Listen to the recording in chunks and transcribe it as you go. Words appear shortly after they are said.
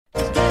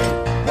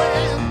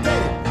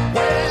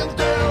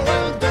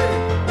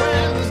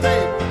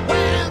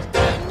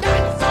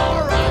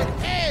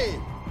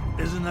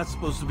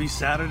will be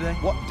Saturday.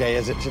 What day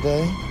is it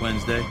today?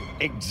 Wednesday.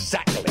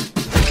 Exactly.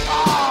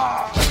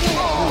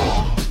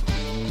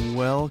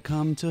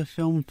 Welcome to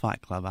Film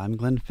Fight Club. I'm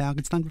Glenn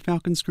Falkenstein from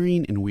Falcon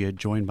Screen, and we are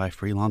joined by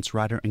freelance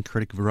writer and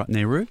critic Virat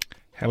Nehru.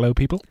 Hello,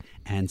 people.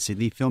 And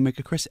Sydney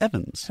filmmaker Chris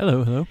Evans.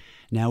 Hello, hello.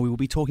 Now, we will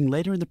be talking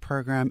later in the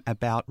program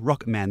about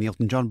Rocketman, the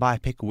Elton John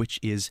biopic, which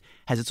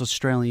has its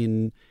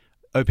Australian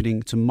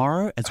opening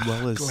tomorrow, as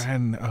well as...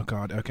 Glenn, oh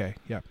God, okay,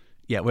 yeah.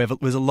 Yeah,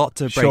 there's a lot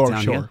to break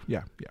down here.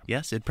 Yeah.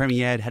 Yes, it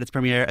had its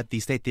premiere at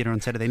the State Theatre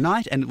on Saturday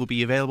night, and it will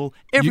be available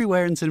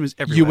everywhere in cinemas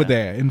everywhere. You were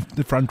there, in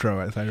the front row,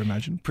 as I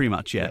imagine. Pretty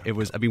much, yeah. It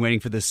was. I've been waiting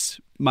for this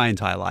my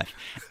entire life.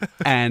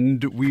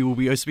 And we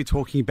will also be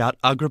talking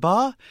about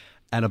Agrabah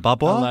and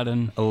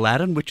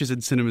Aladdin, which is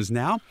in cinemas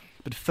now.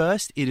 But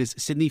first, it is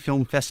Sydney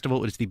Film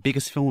Festival. It is the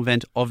biggest film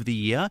event of the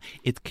year.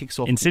 It kicks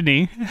off... In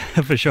Sydney,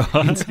 for sure.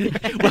 Let's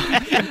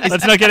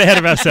not get ahead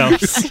of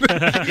ourselves.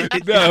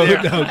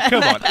 No,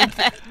 come on.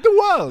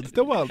 It's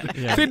the world.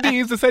 Yeah. Sydney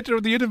is the center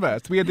of the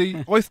universe. We are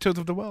the oysters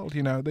of the world,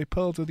 the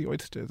pearls of the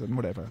oysters and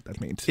whatever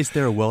that means. Is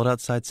there a world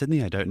outside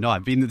Sydney? I don't know.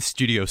 I've been in the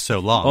studio so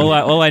long.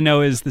 All I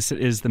know is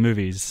the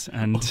movies,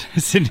 and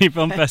Sydney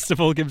Film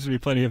Festival gives me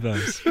plenty of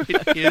those.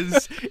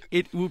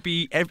 It will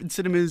be in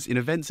cinemas, in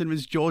event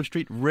cinemas, George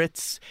Street, Ritz,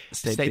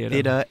 State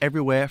Theatre,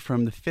 everywhere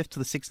from the 5th to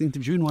the 16th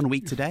of June, 1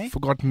 week today.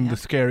 Forgotten the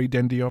scary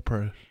Dendy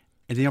Opera.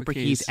 And the Opera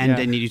Keys and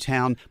Dendy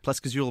Newtown, plus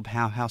Kazula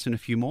Powerhouse and a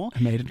few more. I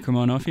made it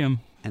Cremona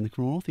Orpheum. And the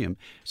Cremona Orpheum.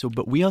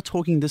 But we are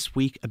talking this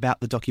week about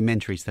the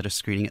documentaries that are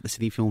screening at the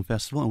Sydney Film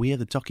Festival, and we have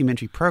the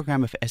documentary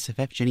programmer for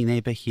SFF, Jenny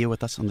Neighbour, here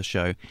with us on the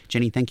show.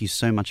 Jenny, thank you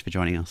so much for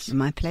joining us.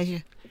 My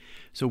pleasure.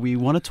 So we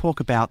want to talk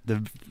about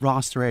the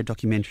vast array of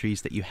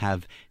documentaries that you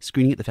have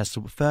screening at the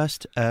festival. But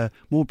first, a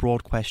more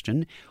broad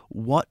question.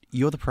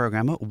 You're the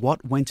programmer.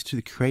 What went to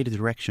the creative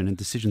direction and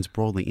decisions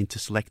broadly into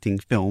selecting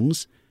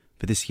films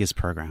for this year's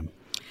program?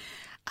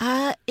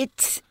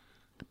 It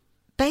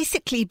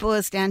basically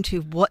boils down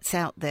to what's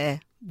out there.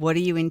 What are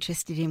you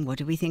interested in? What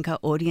do we think our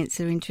audience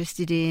are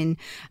interested in?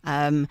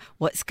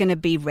 What's going to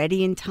be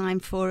ready in time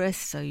for us?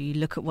 So you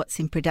look at what's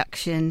in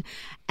production,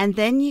 and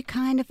then you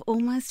kind of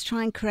almost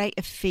try and create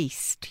a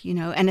feast,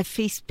 and a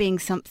feast being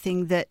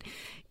something that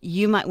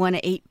you might want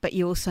to eat, but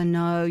you also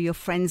know your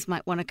friends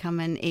might want to come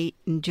and eat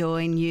and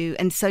join you.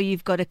 And so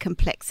you've got a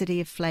complexity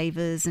of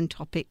flavours and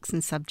topics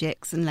and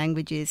subjects and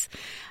languages.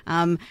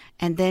 And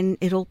then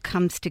it all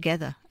comes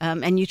together.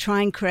 And you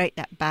try and create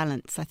that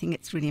balance. I think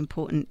it's really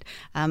important.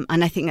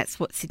 And I think that's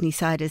what Sydney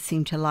Siders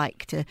seem to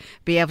like, to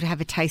be able to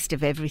have a taste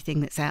of everything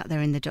that's out there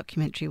in the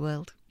documentary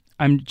world.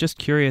 I'm just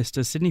curious,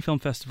 does Sydney Film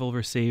Festival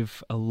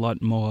receive a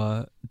lot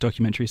more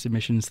documentary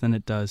submissions than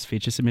it does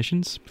feature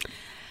submissions?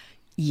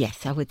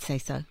 Yes, I would say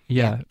so.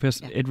 Yeah,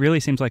 because it really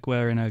seems like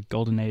we're in a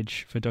golden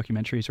age for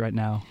documentaries right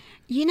now.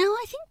 I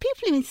think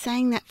people have been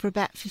saying that for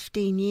about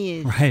 15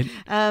 years.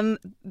 Right.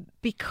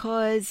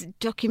 Because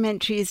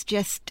documentary is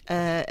just,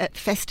 at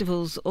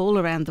festivals all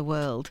around the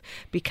world,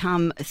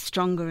 become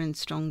stronger and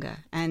stronger.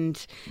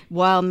 And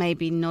while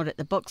maybe not at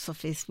the box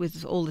office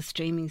with all the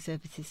streaming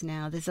services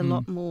now, there's a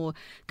lot more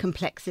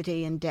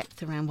complexity and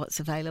depth around what's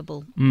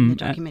available in the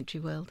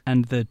documentary world.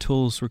 And the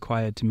tools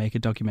required to make a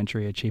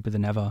documentary are cheaper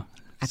than ever.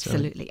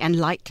 Absolutely. And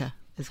lighter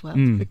as well.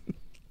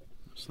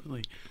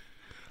 Absolutely.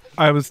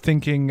 I was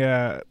thinking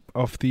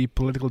of the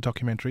political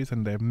documentaries,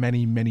 and there are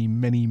many, many,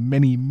 many,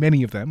 many,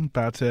 many of them.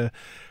 But the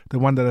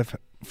one that I've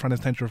front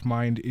and center of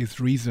mind is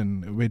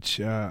Reason, which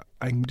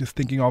I'm just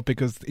thinking of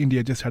because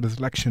India just had its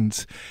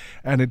elections,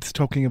 and it's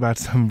talking about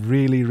some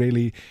really,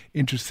 really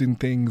interesting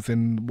things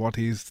in what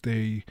is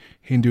the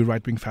Hindu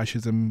right-wing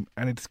fascism,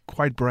 and it's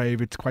quite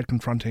brave, it's quite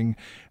confronting,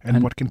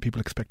 and what can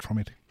people expect from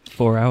it?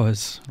 4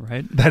 hours,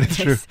 right? That is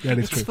true. That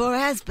is it's true. 4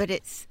 hours, but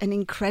it's an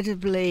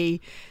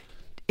incredibly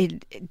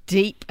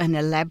deep and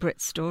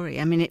elaborate story.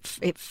 I mean,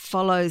 it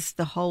follows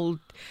the whole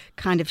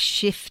kind of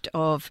shift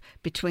of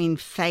between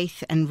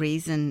faith and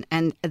reason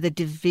and the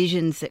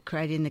divisions that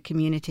create in the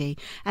community.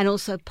 And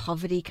also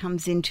poverty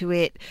comes into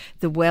it,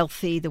 the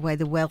way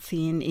the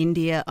wealthy in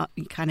India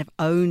kind of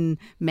own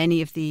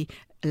many of the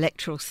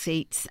electoral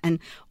seats and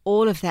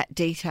all of that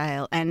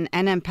detail. And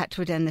Anand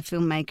Patwardhan, the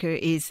filmmaker,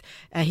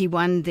 he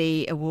won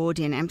the award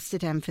in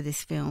Amsterdam for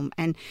this film,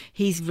 and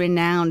he's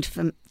renowned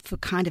for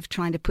kind of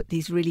trying to put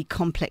these really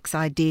complex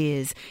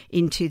ideas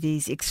into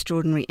these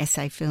extraordinary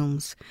essay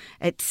films.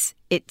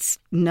 It's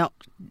not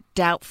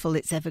doubtful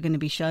it's ever going to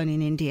be shown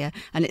in India,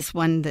 and it's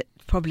one that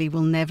probably will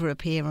never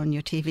appear on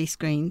your TV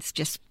screens.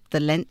 Just the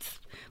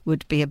length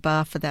would be a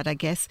bar for that, I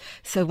guess.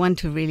 So one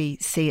to really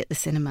see at the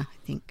cinema,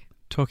 I think.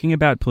 Talking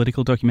about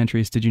political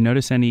documentaries, did you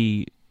notice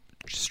any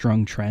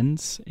strong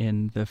trends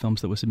in the films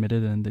that were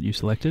submitted and that you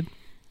selected?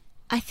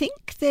 I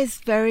think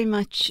there's very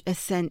much a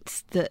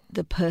sense that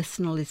the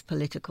personal is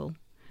political.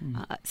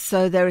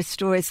 So there are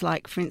stories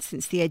like, for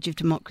instance, The Edge of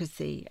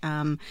Democracy.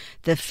 The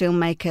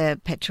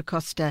filmmaker Petra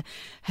Costa,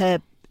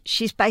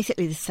 she's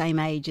basically the same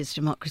age as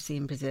democracy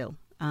in Brazil.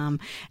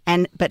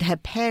 But her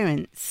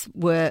parents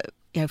were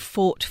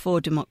fought for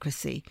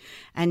democracy,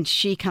 and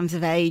she comes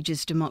of age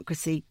as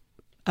democracy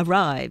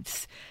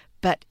arrives,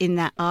 but in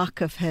that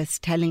arc of her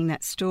telling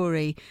that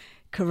story,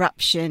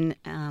 corruption,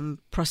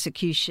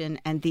 prosecution,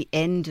 and the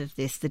end of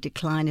this, the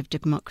decline of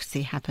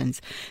democracy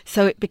happens.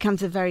 So it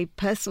becomes a very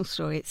personal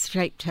story. It's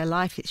shaped her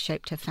life. It's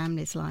shaped her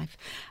family's life.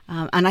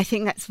 And I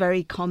think that's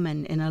very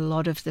common in a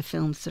lot of the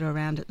films that are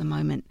around at the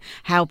moment,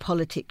 how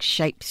politics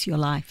shapes your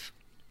life.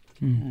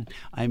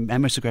 I'm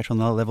most grateful on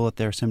the level that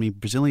there are so many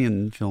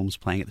Brazilian films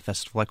playing at the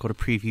festival. I caught a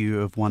preview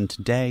of one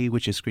today,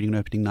 which is screening on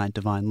opening night,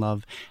 Divine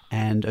Love,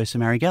 and Ossa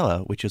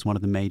Marighella, which is one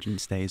of the major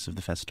stays of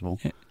the festival.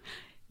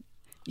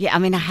 Yeah, I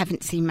mean, I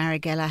haven't seen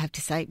Marighella, I have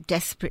to say.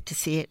 Desperate to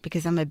see it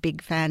because I'm a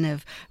big fan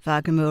of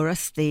Vargas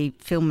Moura, the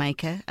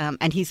filmmaker.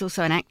 And he's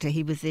also an actor.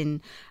 He was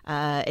in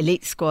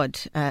Elite Squad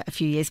a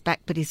few years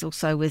back, but he's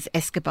also was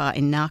Escobar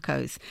in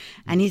Narcos.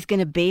 And he's going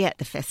to be at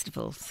the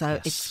festival. So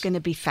It's going to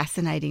be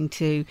fascinating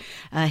to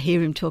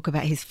hear him talk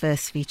about his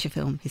first feature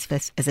film, his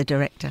first as a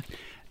director.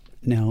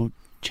 Now,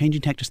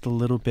 changing tack just a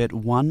little bit,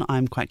 one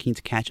I'm quite keen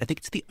to catch. I think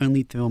it's the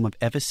only film I've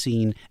ever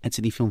seen at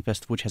Sydney Film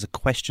Festival which has a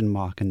question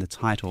mark in the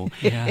title.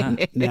 Yeah.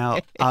 Now,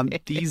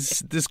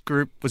 this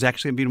group was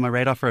actually been on my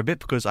radar for a bit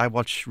because I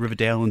watched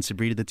Riverdale and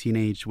Sabrina the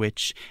Teenage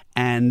Witch,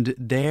 and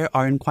they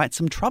are in quite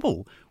some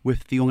trouble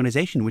with the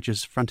organisation, which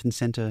is front and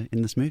centre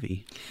in this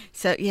movie.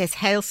 So, yes,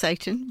 Hail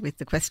Satan with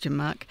the question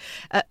mark.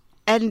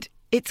 And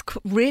it's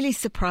really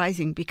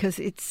surprising because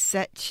it's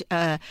such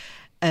an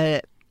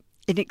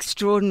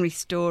extraordinary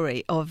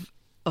story of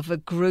a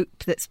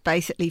group that's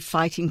basically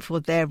fighting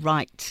for their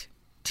right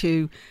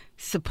to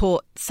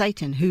support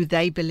Satan, who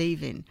they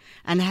believe in,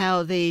 and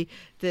how the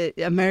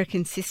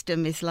American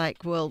system is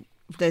like, well,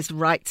 there's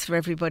rights for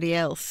everybody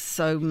else,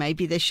 so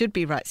maybe there should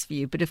be rights for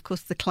you. But of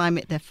course, the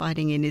climate they're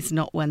fighting in is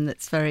not one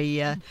that's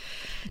very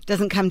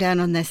doesn't come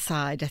down on their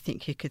side, I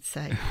think you could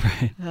say.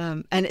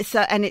 Right. And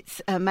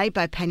it's made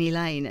by Penny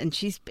Lane, and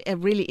she's a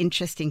really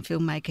interesting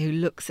filmmaker who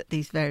looks at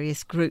these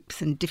various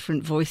groups and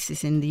different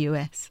voices in the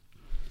US.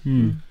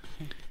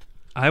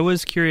 I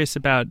was curious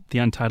about the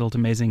Untitled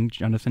Amazing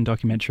Jonathan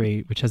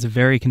documentary, which has a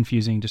very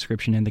confusing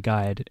description in the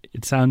guide.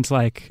 It sounds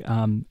like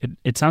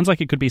it sounds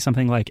like it could be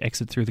something like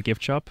Exit Through the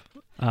Gift Shop,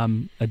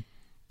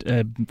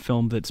 a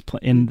film that's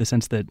in the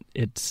sense that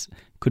it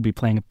could be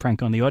playing a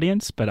prank on the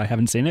audience, but I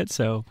haven't seen it,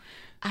 so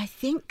I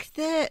think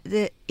that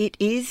it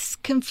is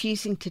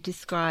confusing to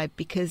describe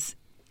because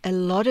a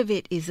lot of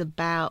it is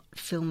about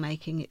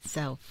filmmaking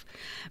itself,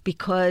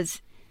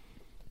 because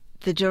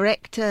the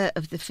director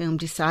of the film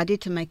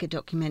decided to make a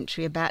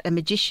documentary about a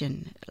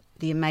magician,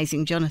 the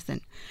Amazing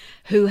Jonathan,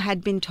 who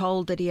had been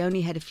told that he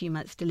only had a few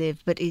months to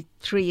live, but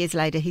 3 years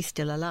later he's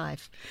still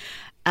alive.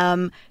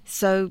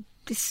 So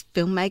this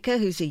filmmaker,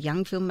 who's a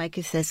young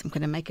filmmaker, says, I'm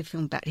going to make a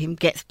film about him,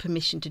 gets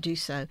permission to do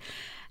so.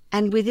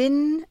 And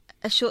within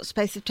a short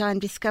space of time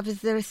discovers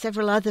there are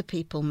several other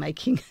people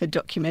making a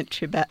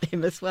documentary about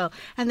him as well.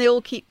 And they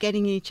all keep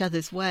getting in each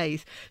other's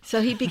ways. So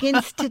he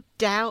begins to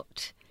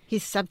doubt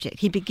his subject.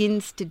 He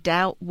begins to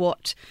doubt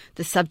what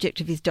the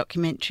subject of his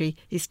documentary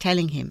is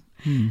telling him,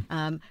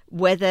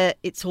 whether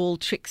it's all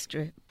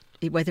trickster,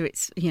 whether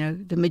it's,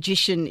 the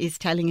magician is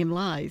telling him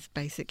lies,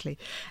 basically.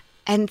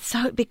 And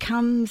so it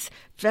becomes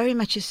very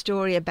much a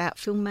story about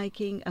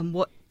filmmaking and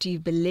what do you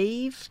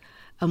believe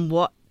and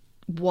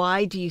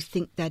why do you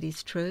think that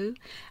is true,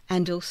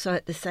 and also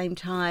at the same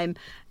time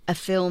a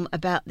film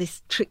about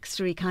this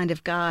trickstery kind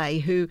of guy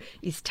who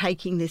is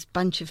taking this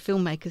bunch of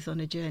filmmakers on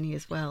a journey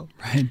as well.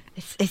 Right.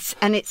 It's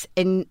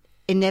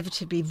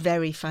inevitably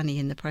very funny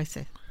in the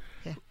process.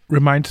 Yeah.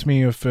 Reminds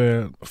me of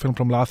a film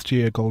from last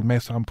year called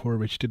Mais Amour,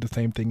 which did the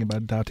same thing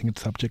about doubting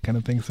its subject kind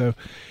of thing. So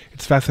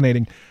it's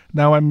fascinating.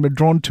 Now I'm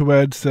drawn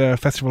towards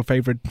festival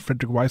favorite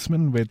Frederick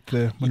Wiseman with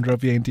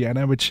Monrovia,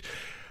 Indiana, which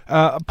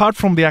apart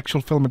from the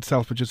actual film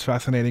itself, which is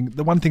fascinating,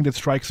 the one thing that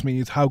strikes me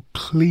is how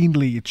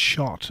cleanly it's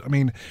shot. I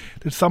mean,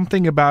 there's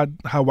something about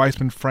how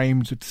Wiseman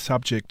frames its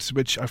subjects,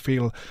 which I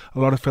feel a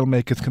lot of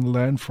filmmakers can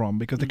learn from,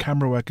 because the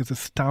camera work is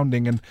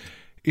astounding, and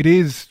it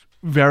is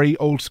very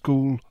old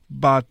school,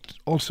 but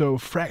also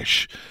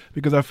fresh,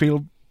 because I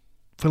feel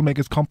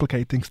filmmakers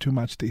complicate things too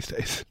much these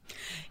days.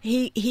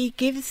 He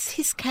gives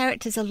his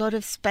characters a lot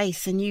of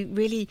space, and you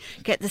really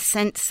get the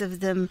sense of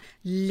them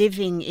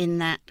living in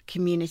that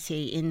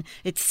community.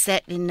 It's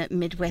set in a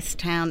Midwest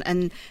town,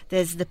 and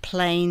there's the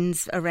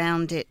plains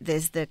around it.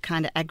 There's the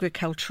kind of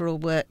agricultural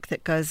work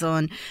that goes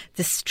on,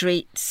 the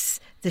streets,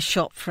 the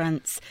shop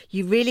fronts.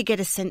 You really get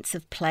a sense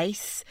of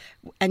place,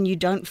 and you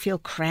don't feel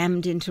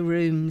crammed into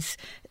rooms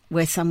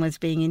where someone's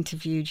being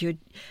interviewed.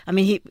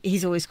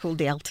 He's always called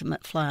the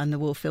ultimate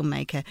fly-on-the-wall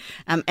filmmaker,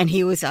 and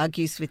he always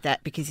argues with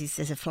that because he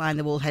says a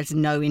fly-on-the-wall has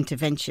no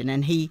intervention,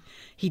 and he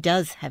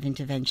does have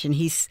intervention.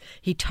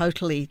 He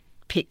totally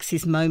picks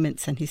his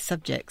moments and his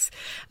subjects.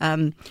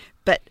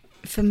 But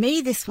for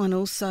me, this one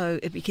also,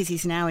 because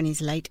he's now in his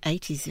late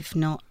 80s, if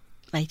not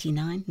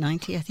 89,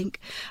 90, I think,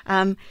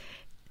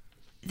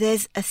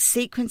 there's a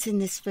sequence in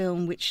this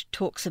film which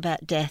talks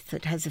about death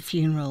that has a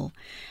funeral.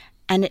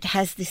 and it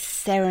has this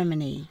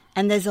ceremony.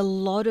 And there's a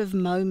lot of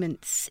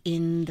moments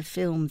in the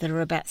film that are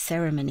about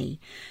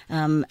ceremony,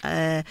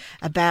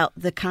 about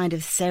the kind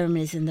of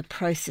ceremonies and the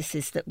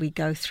processes that we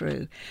go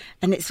through.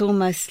 And it's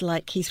almost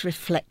like he's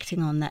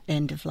reflecting on that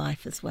end of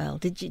life as well.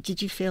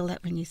 Did you feel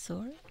that when you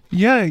saw it?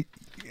 Yeah,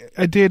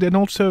 I did. And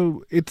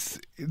also it's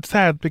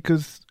sad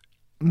because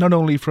not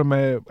only from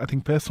a, I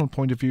think, personal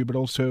point of view, but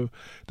also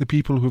the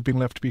people who've been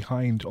left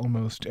behind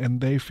almost, and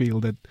they feel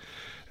that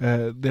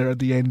they're at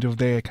the end of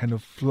their kind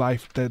of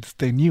life that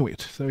they knew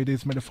it. So it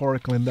is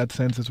metaphorical in that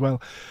sense as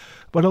well.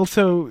 But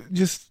also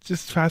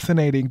just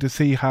fascinating to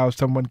see how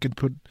someone can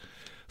put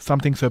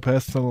something so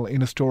personal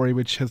in a story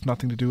which has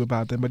nothing to do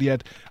about them. But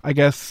yet, I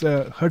guess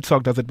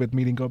Herzog does it with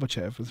meeting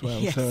Gorbachev as well.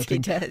 Yes, so I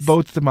think he does.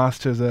 Both the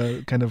masters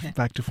are kind of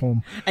back to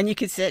form. And you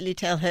can certainly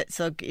tell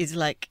Herzog is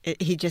like,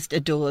 he just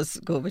adores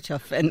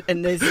Gorbachev.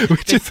 And there's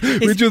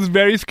which was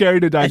very scary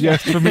to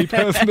digest for me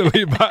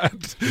personally.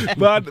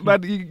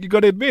 But you got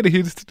to admit,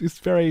 he's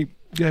very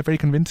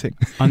convincing.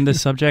 On the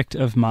subject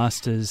of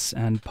masters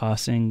and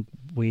passing,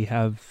 we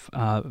have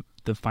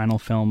the final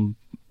film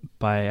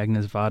by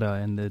Agnes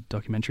Varda in the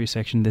documentary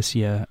section this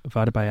year,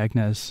 Varda by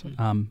Agnes.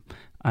 I'm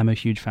a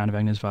huge fan of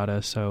Agnes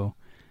Varda, so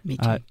me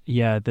too.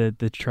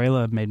 The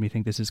trailer made me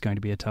think this is going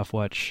to be a tough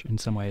watch in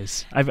some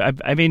ways.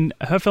 I mean,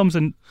 her films,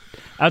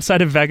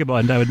 outside of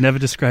Vagabond, I would never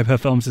describe her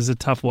films as a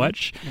tough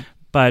watch,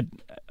 but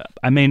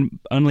I mean,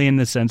 only in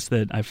the sense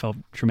that I felt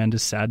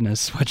tremendous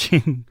sadness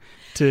watching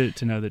to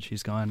know that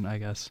she's gone, I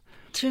guess.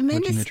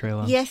 Tremendous, watching the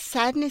trailer. Yes,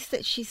 sadness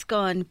that she's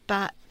gone,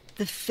 but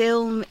the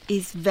film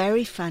is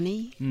very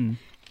funny.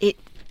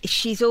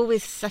 She's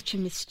always such a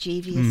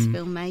mischievous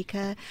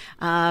filmmaker.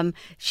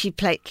 She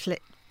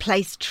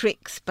plays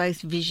tricks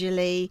both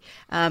visually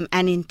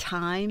and in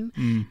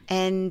time.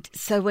 And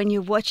so when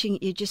you're watching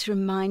it, you're just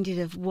reminded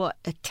of what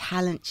a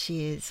talent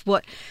she is,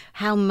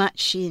 how much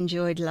she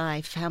enjoyed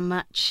life, how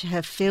much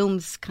her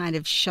films kind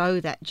of show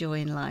that joy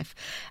in life.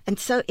 And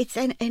so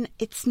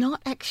it's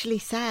not actually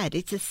sad.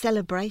 It's a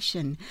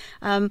celebration.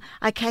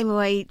 I came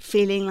away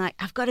feeling like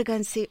I've got to go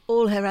and see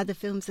all her other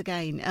films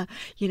again.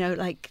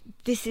 Like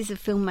this is a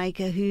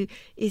filmmaker who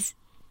is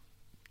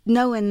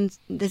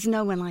there's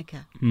no one like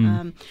her.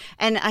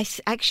 And I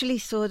actually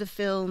saw the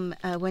film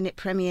when it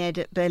premiered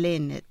at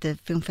Berlin, at the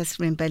film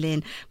festival in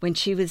Berlin, when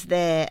she was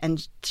there,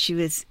 and she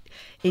was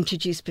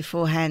introduced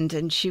beforehand,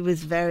 and she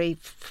was very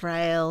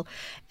frail,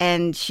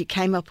 and she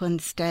came up on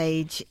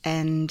stage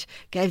and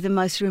gave the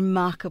most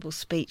remarkable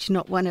speech,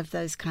 not one of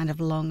those kind of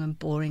long and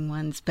boring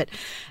ones, but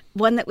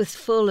one that was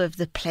full of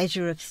the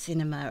pleasure of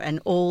cinema and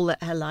all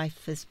that her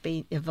life has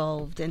been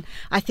evolved. And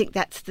I think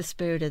that's the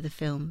spirit of the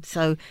film.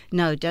 So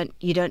no,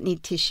 you don't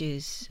need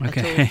tissues at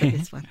all for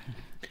this one.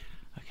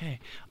 Okay.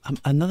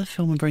 Another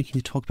film I'm very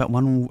keen to talk about,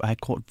 one I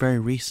caught very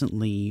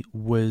recently,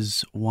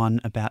 was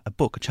one about a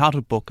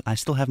childhood book I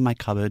still have in my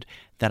cupboard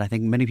that I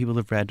think many people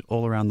have read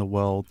all around the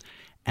world.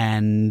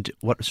 And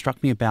what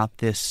struck me about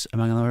this,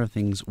 among other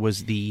things,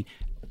 was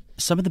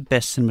some of the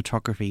best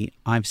cinematography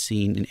I've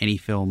seen in any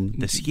film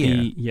this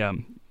year.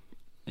 Me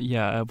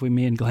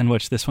and Glenn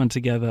watched this one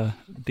together.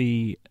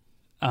 The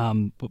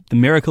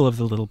Miracle of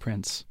the Little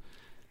Prince.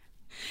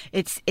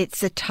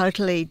 It's a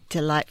totally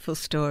delightful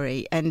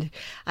story, and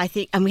I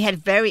think, and we had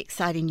very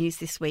exciting news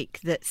this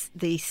week that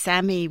the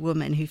Sami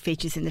woman who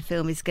features in the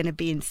film is going to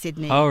be in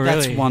Sydney. Oh,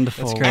 really? That's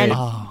wonderful. That's great.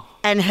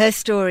 And her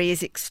story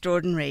is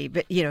extraordinary.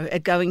 But,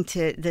 going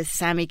to the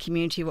Sami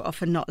community were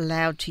often not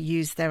allowed to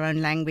use their own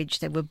language.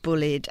 They were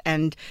bullied.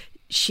 And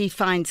she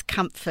finds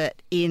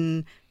comfort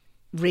in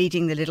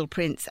reading The Little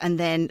Prince, and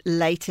then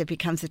later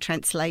becomes a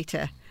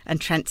translator and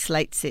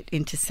translates it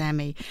into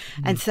Sami.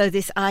 And so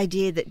this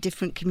idea that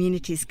different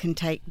communities can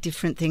take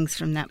different things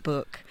from that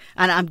book.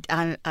 And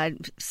I'm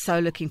so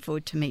looking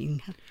forward to meeting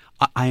her.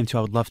 I am too.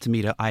 I would love to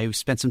meet her. I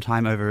spent some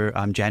time over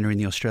January in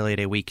the Australia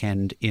Day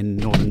weekend in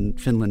northern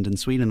Finland and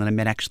Sweden, and I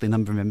met actually a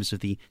number of members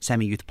of the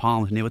Sami Youth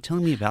Parliament, and they were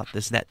telling me about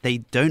this, that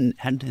they hadn't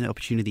had an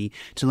opportunity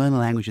to learn the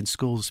language in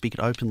schools, speak it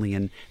openly,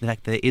 and the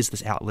fact that there is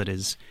this outlet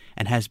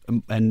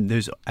and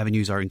those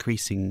avenues are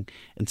increasing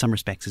in some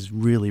respects is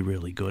really,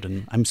 really good,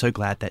 and I'm so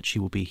glad that she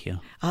will be here.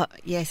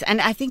 Yes,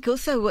 and I think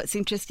also what's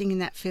interesting in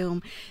that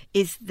film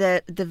is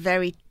the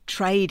very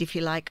trade, if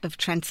you like, of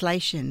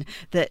translation,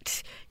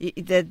 that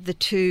the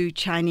two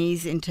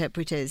Chinese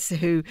interpreters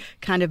who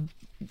kind of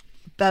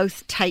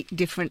both take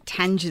different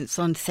tangents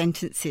on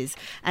sentences,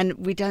 and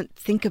we don't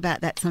think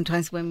about that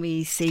sometimes when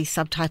we see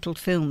subtitled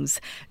films,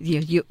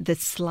 the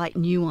slight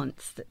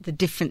nuance, the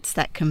difference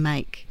that can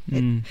make.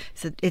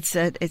 So it's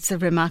a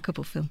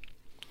remarkable film.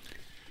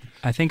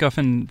 I think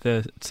often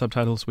the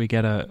subtitles we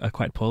get are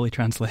quite poorly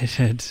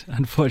translated,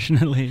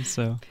 unfortunately.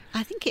 So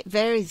I think it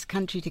varies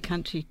country to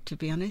country, to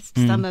be honest.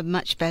 Some are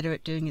much better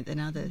at doing it than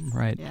others.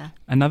 Right. Yeah.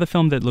 Another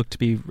film that looked to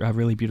be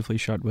really beautifully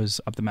shot was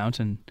Up the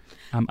Mountain.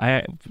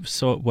 I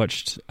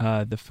watched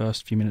the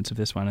first few minutes of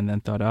this one and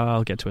then thought,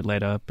 I'll get to it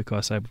later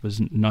because I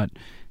was not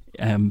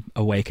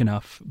awake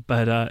enough.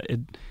 But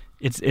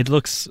it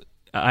looks.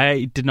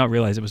 I did not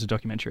realize it was a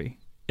documentary.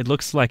 It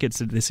looks like it's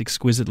this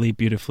exquisitely,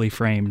 beautifully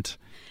framed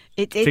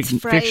It's fiction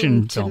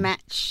framed to film.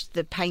 match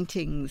the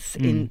paintings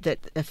that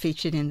are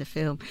featured in the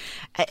film,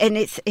 and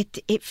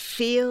it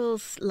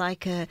feels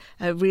like a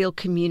real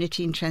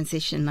community in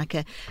transition, like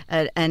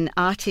an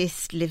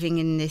artist living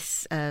in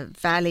this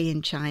valley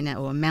in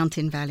China, or a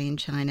mountain valley in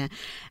China,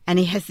 and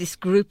he has this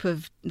group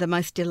of the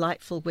most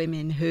delightful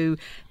women who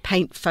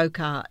paint folk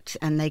art,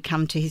 and they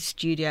come to his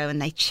studio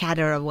and they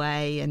chatter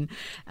away, and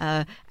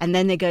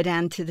then they go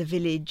down to the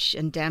village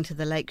and down to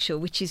the lakeshore,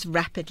 which is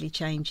rapidly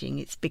changing.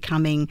 It's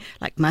becoming,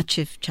 like much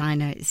of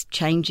China, is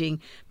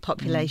changing,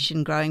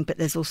 population growing, but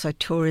there's also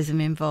tourism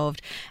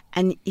involved,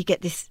 and you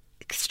get this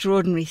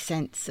extraordinary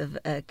sense of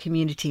a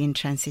community in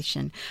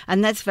transition.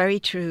 And that's very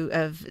true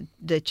of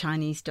the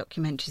Chinese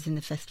documentaries in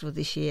the festival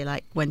this year,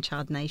 like One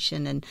Child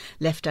Nation and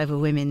Leftover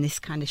Women, this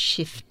kind of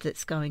shift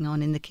that's going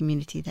on in the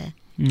community there.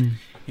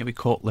 Yeah, we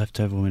call it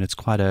Leftover Women. It's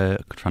quite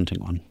a confronting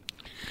one.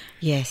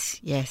 Yes.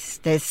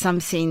 There's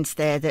some scenes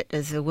there that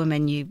as a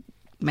woman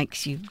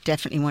makes you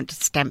definitely want to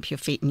stamp your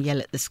feet and yell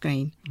at the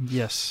screen.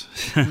 Yes.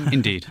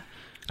 Indeed.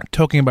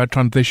 Talking about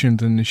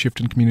transitions and shift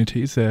in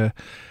communities,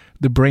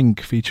 The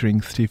Brink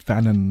featuring Steve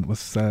Bannon was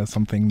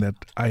something that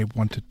I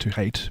wanted to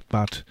hate,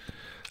 but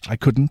I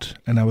couldn't,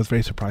 and I was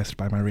very surprised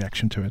by my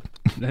reaction to it.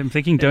 I'm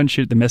thinking, don't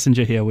shoot the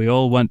messenger here. We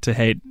all want to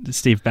hate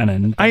Steve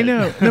Bannon. I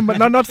know, no,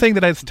 but I'm not saying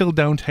that I still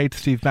don't hate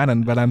Steve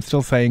Bannon, but I'm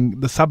still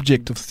saying the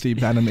subject of Steve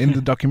Bannon in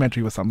the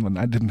documentary was something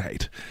I didn't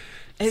hate.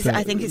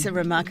 I think it's a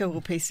remarkable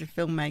piece of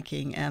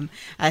filmmaking.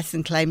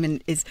 Alison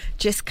Kleiman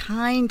just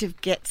kind of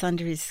gets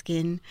under his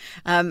skin,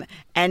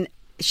 and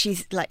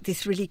she's like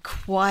this really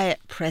quiet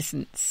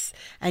presence,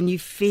 and you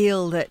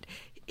feel that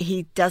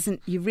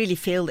you really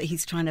feel that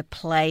he's trying to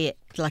play it,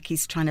 like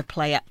he's trying to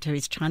play up to her,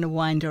 he's trying to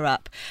wind her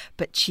up,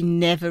 but she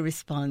never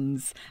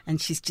responds,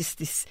 and she's just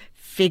this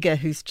figure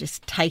who's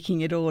just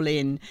taking it all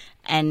in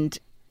and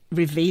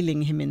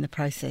revealing him in the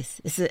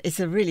process. It's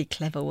a really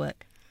clever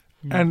work.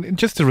 And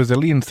just the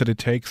resilience that it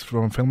takes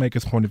from a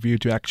filmmaker's point of view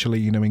to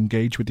actually,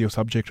 engage with your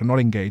subject or not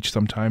engage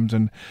sometimes,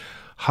 and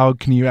how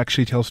can you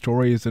actually tell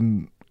stories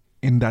in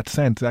that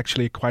sense,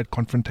 actually a quite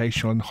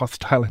confrontational and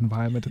hostile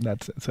environment in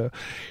that sense. So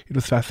it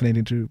was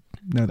fascinating to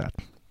know that.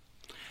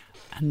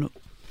 And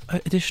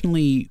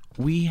additionally,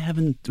 we've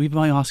been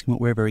asking what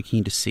we're very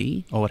keen to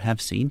see, or what have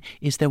seen.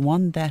 Is there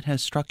one that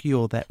has struck you,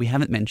 or that we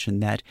haven't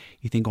mentioned, that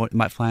you think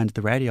might fly under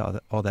the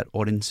radar, or that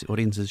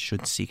audiences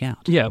should seek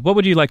out? Yeah, what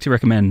would you like to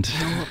recommend?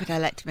 What would I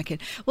like to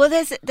recommend? Well,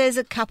 there's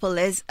a couple.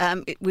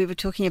 We were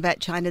talking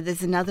about China.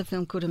 There's another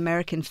film called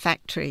American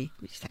Factory,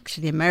 which is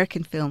actually an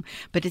American film,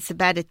 but it's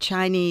about a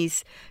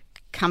Chinese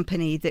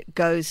company that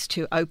goes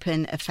to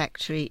open a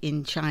factory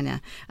in China,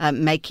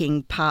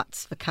 making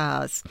parts for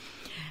cars.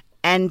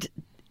 And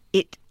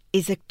it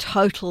is a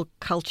total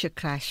culture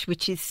clash,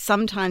 which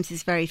sometimes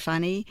is very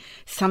funny,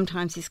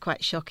 sometimes is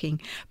quite shocking.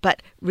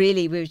 But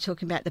really, we were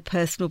talking about the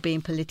personal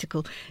being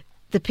political.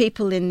 The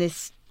people in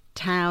this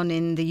town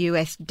in the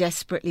US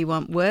desperately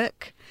want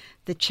work.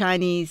 The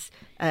Chinese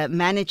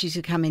managers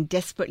who come in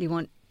desperately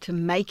want to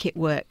make it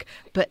work,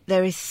 but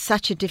there is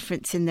such a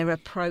difference in their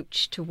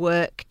approach to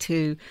work,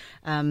 to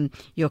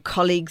your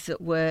colleagues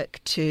at work,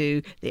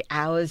 to the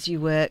hours you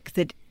work,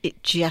 that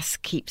it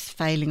just keeps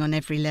failing on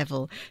every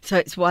level.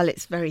 So while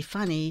it's very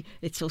funny,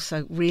 it's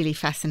also really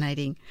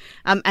fascinating.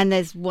 And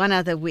there's one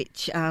other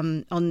which,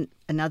 on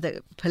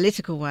another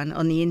political one,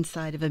 on the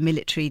inside of a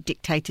military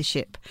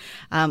dictatorship,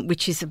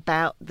 which is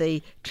about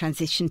the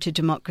transition to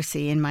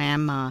democracy in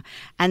Myanmar,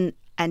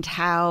 and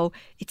how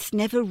it's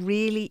never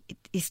really,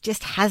 it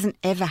just hasn't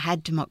ever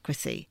had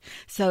democracy.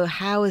 So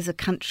how, as a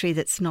country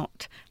that's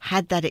not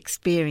had that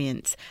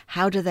experience,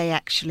 how do they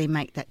actually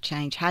make that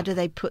change? How do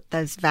they put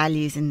those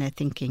values in their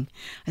thinking?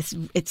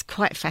 It's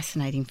quite a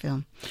fascinating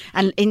film.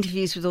 And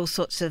interviews with all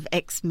sorts of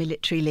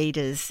ex-military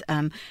leaders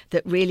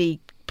that really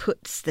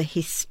puts the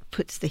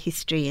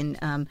history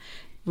in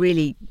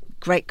really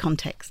great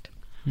context.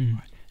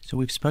 So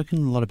we've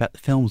spoken a lot about the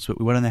films, but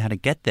we want to know how to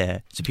get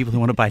there. So people who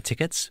want to buy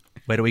tickets,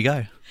 where do we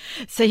go?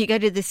 So you go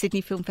to the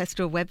Sydney Film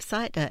Festival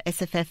website,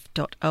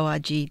 sff.org.au,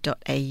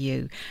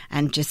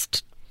 and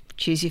just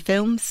choose your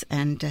films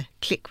and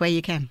click where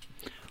you can.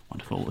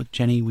 Wonderful.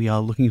 Jenny, we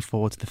are looking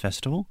forward to the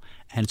festival,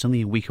 and it's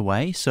only a week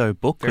away, so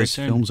book, because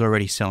films are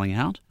already selling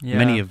out. Yeah.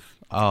 Many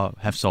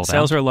have sold out.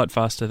 Sales are a lot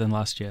faster than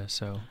last year,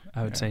 so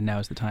I would say now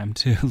is the time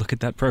to look at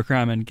that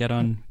program and get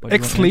on.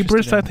 Ex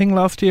Libris, I think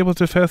last year was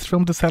the first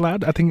film to sell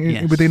out. I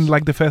think within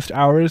like the first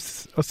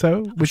hours or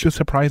so, which was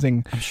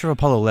surprising. I'm sure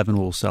Apollo 11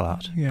 will sell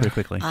out pretty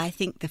quickly. I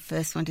think the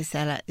first one to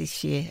sell out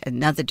this year,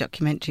 another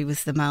documentary,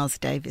 was the Miles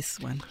Davis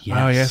one. Yes.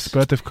 Oh yes,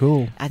 Birth of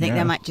Cool. I think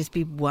there might just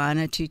be 1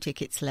 or 2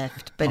 tickets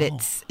left, but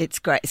it's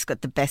great. It's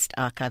got the best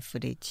archive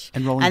footage.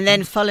 And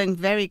then following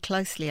very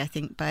closely, I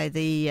think, by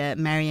the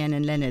Marianne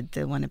and Leonard,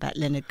 the one about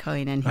Leonard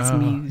Cohen and his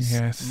muse.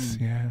 Yes,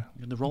 yeah.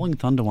 The Rolling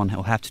Thunder one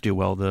will have to do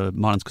well, the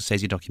Martin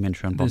Scorsese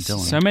documentary on Bob Dylan.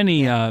 So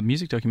many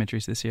music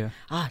documentaries this year.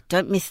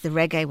 Don't miss the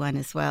reggae one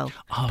as well.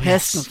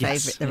 Personal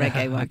favourite, the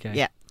reggae one. Okay.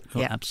 Yeah.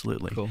 Oh,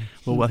 absolutely. Cool.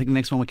 Well, I think the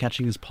next one we're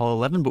catching is Apollo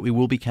 11, but we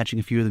will be catching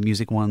a few of the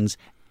music ones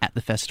at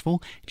the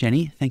festival.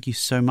 Jenny, thank you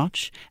so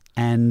much.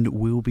 And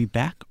we'll be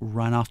back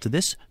right after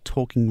this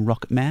talking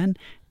Rocket Man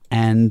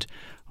and,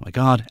 oh my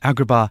God,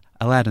 Agrabah,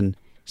 Aladdin.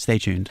 Stay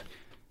tuned.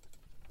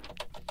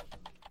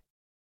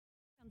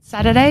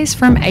 Saturdays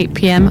from 8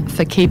 p.m.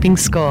 for Keeping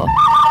Score.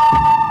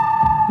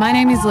 My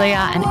name is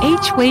Leah, and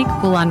each week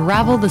we'll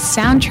unravel the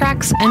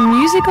soundtracks and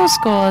musical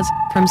scores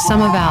from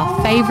some of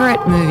our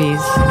favourite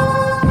movies.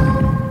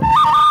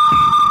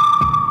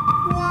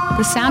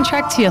 The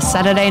soundtrack to your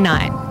Saturday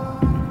night.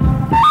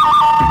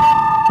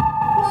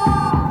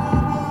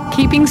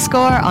 Keeping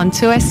Score on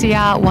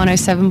 2SER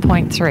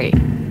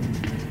 107.3.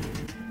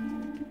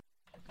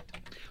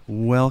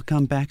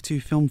 Welcome back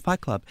to Film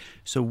Fight Club.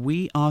 So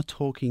we are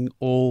talking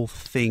all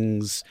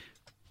things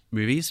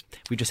movies.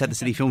 We just had the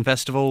City Film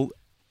Festival,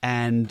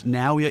 and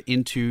now we are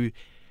into,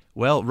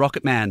 well,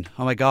 Rocket Man.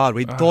 Oh my God,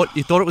 you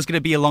thought it was going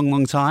to be a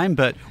long time,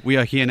 but we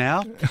are here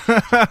now.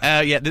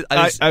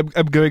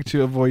 I'm going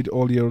to avoid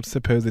all your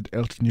supposed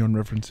Elton John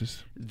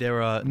references.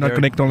 I'm not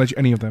going to acknowledge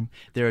any of them.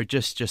 There are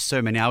just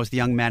so many. I was the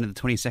young man in the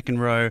 22nd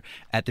row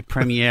at the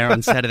premiere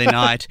on Saturday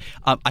night.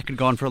 I could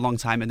go on for a long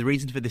time, and the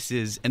reason for this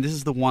is, and this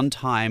is the one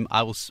time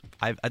I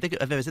think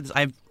I've ever said this,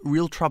 I have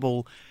real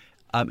trouble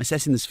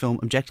assessing this film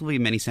objectively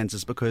in many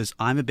senses, because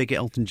I'm a bigger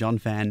Elton John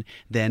fan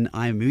than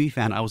I'm a movie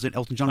fan. I was at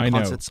Elton John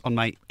concerts on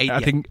my 8th. I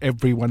think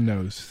everyone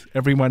knows.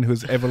 Everyone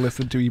who's ever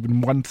listened to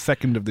even 1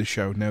 second of this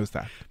show knows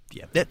that.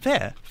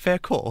 Yeah, fair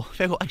call.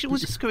 Actually, it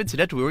was just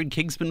coincidental. We were in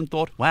Kingsman and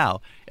thought,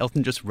 wow,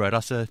 Elton just wrote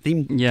us a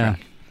theme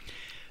track.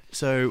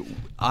 So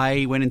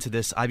I went into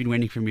this. I've been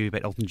waiting for a movie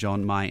about Elton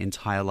John my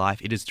entire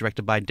life. It is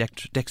directed by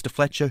Dexter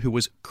Fletcher, who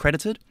was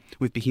credited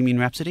with Bohemian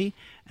Rhapsody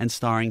and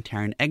starring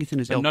Taron Egerton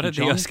as Elton John. Not at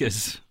the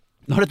Oscars.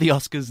 Not at the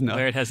Oscars, no.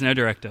 Where it has no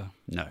director.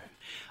 No.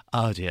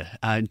 Oh, dear.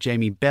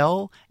 Jamie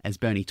Bell as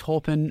Bernie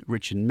Taupin,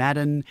 Richard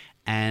Madden,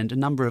 and a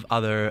number of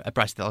other...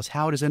 Bryce Dallas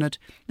Howard is in it.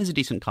 There's a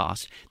decent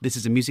cast. This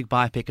is a music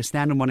biopic, a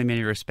standard one in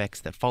many respects,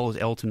 that follows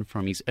Elton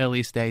from his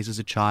earliest days as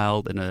a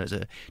child and as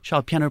a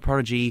child piano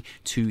prodigy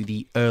to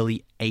the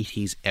early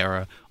 80s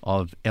era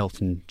of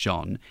Elton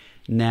John.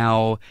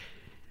 Now...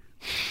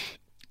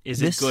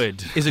 Is it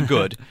good? Is it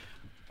good?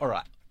 All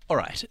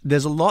right.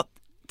 There's a lot...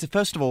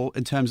 First of all,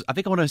 in terms... I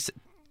think I want to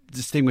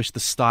distinguish the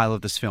style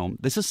of this film.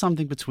 This is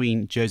something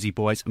between Jersey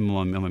Boys and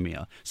Mamma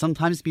Mia.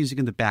 Sometimes music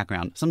in the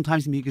background.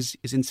 Sometimes music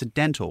is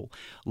incidental,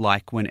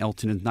 like when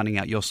Elton is nutting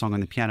out Your Song on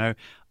the piano.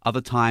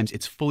 Other times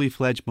it's fully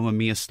fledged Mamma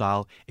Mia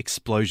style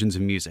explosions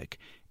of music.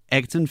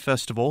 Egerton,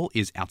 first of all,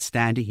 is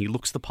outstanding. He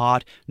looks the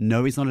part.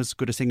 No, he's not as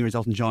good a singer as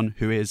Elton John,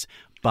 who is,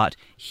 but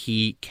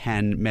he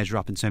can measure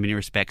up in so many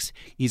respects.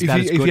 He's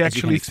about as good as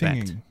you can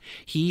expect. Singing?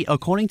 He,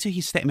 according to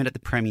his statement at the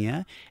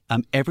premiere,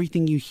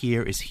 everything you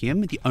hear is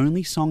him. The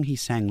only song he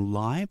sang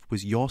live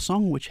was Your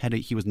Song, which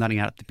he was nutting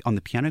out on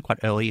the piano quite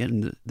early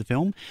in the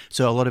film.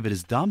 So a lot of it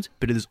is dubbed,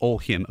 but it is all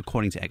him,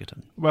 according to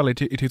Egerton. Well,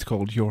 it is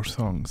called Your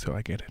Song, so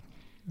I get it.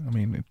 I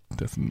mean, it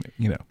doesn't,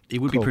 It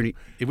would be pretty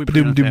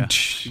unfair.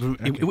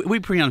 It would be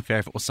pretty unfair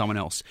if it was someone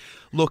else.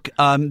 Look,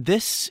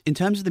 this, in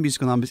terms of the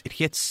musical numbers, it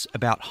hits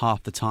about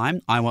half the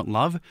time. I Want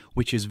Love,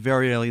 which is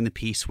very early in the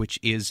piece, which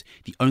is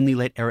the only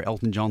late-era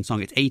Elton John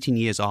song. It's 18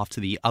 years after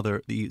the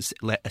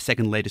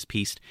second latest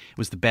piece. It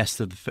was the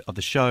best of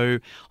the show.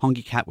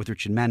 Honky Cat with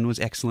Richard Madden was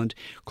excellent.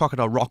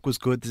 Crocodile Rock was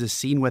good. There's a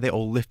scene where they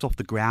all lift off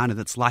the ground,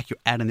 and it's like you're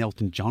at an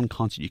Elton John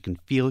concert. You can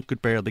feel it.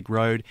 Good Burial Big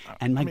Road.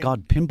 And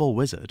God, Pinball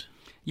Wizard.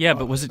 Yeah,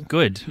 but was it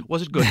good?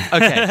 Was it good?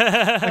 Okay.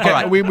 All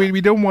right. We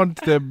don't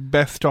want the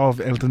best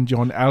of Elton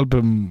John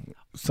album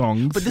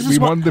songs. But we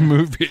want the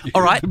movie.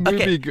 All right. The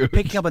movie good.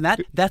 Picking up on that,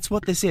 that's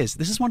what this is.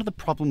 This is one of the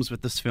problems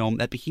with this film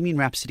that Bohemian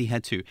Rhapsody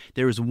had too.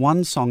 There is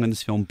one song in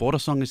this film, Border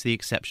Song is the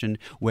exception,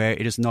 where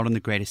it is not on the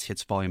greatest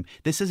hits volume.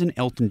 This is an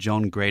Elton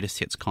John greatest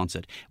hits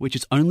concert, which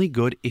is only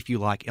good if you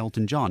like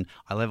Elton John.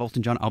 I love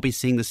Elton John. I'll be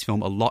seeing this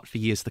film a lot for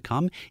years to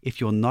come. If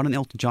you're not an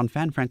Elton John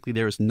fan, frankly,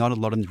 there is not a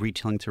lot in the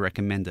retelling to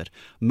recommend it.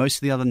 Most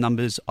of the other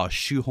numbers are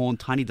shoehorned,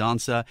 Tiny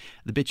Dancer,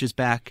 The Bitch Is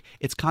Back.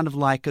 It's kind of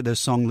like the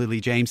song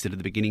Lily James did at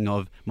the beginning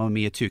of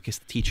Mamma Mia 2, Kiss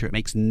the Teacher. It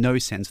makes no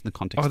sense in the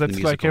context of the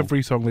musical. Oh, that's like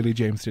every song Lily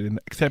James did,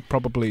 except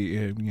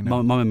probably,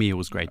 Mamma Mia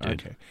was great,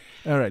 dude. Okay.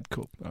 All right,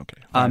 cool.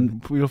 Okay.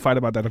 We'll fight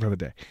about that another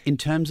day. In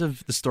terms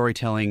of the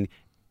storytelling,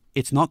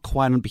 it's not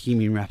quite on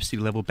Bohemian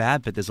Rhapsody level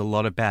bad, but there's a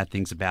lot of bad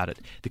things about it.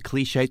 The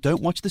cliche,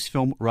 don't watch this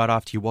film right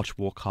after you watch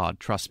Walk Hard,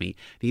 trust me.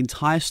 The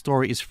entire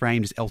story is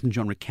framed as Elton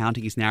John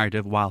recounting his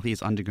narrative while he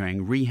is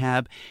undergoing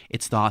rehab.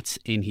 It starts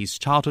in his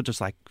childhood,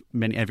 just like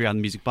every other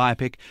music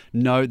biopic.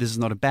 No, this is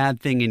not a bad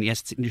thing, and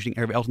yes, it's an interesting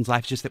area of Elton's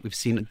life, it's just that we've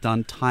seen it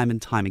done time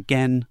and time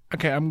again.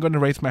 Okay, I'm going to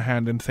raise my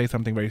hand and say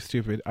something very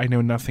stupid. I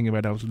know nothing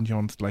about Elton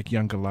John's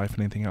younger life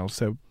and anything else,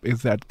 so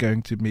is that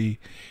going to be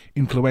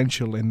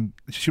influential, and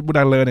would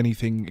I learn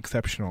anything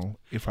exceptional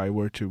if I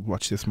were to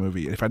watch this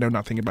movie, if I know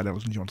nothing about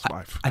Elton John's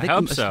life. I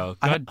hope so.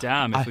 God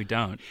damn if we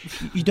don't.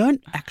 You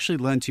don't actually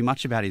learn too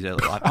much about his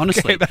early life,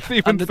 honestly. Okay, that's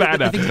even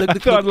sadder. I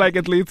thought, like,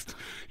 at least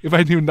if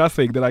I knew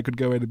nothing, then I could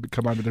go in and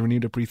come out with a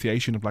renewed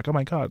appreciation of, like, oh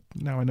my God,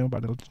 now I know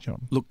about Elton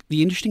John. Look,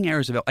 the interesting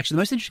eras of actually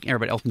the most interesting era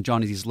about Elton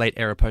John is his late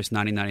era post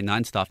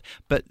 1999 stuff.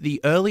 But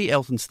the early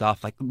Elton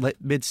stuff, like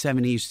mid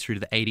 70s through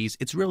to the 80s,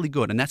 it's really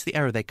good, and that's the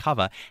era they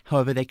cover.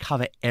 However, they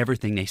cover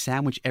everything. They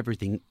sandwich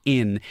everything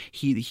in.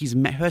 His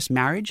first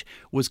marriage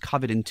was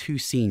covered in 2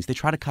 scenes. They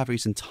try to cover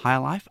his entire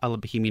life, I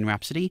Love Bohemian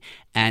Rhapsody,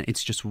 and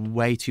it's just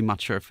way too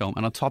much for a film.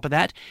 And on top of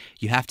that,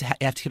 you have to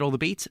hit all the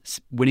beats.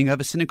 Winning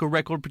over cynical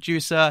record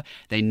producer.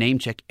 They name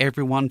check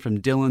everyone from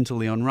Dylan to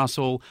Leon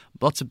Russell.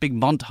 Lots of big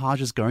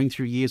montages going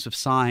through years of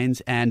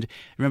signs. And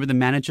remember the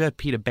manager,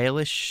 Peter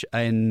Baelish,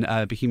 in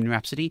Bohemian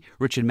Rhapsody?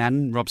 Richard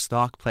Madden, Rob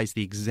Stark, plays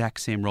the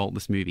exact same role in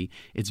this movie.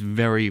 It's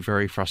very,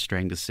 very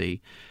frustrating to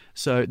see.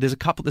 So there's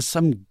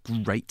some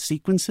great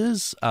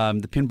sequences.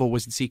 The Pinball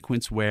Wizard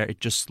sequence where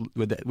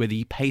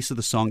the pace of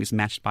the song is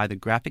matched by the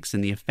graphics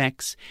and the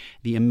effects,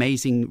 the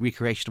amazing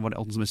recreation of one of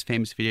Elton's most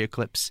famous video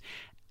clips.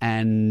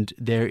 And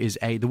there is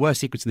the worst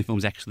sequence in the film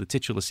is actually the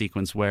titular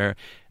sequence where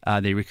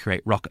they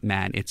recreate Rocket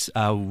Man. It's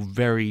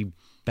very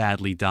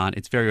badly done.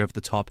 It's very over the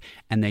top,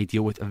 and they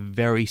deal with a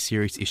very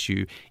serious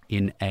issue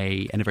and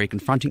a very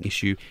confronting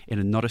issue in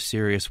a not a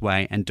serious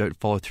way, and don't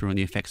follow through on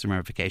the effects and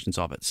ramifications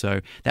of it.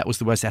 So that was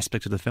the worst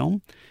aspect of the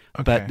film.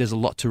 Okay. But there's a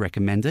lot to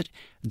recommend it,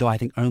 though I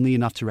think only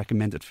enough to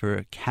recommend it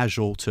for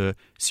casual to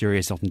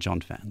serious Elton John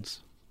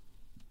fans.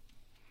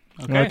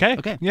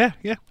 Okay. Yeah.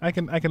 I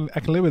can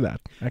live with that.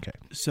 Okay.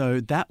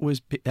 So that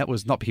was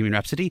not Bohemian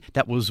Rhapsody.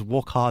 That was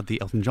Walk Hard, the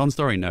Elton John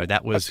story. No,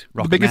 that was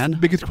Rocket Man. The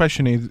biggest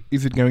question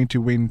is it going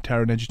to win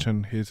Taron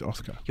Egerton his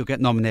Oscar? He'll get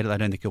nominated. I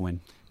don't think he'll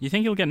win. You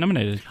think he'll get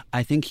nominated?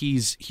 I think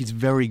he's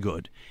very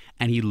good,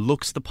 and he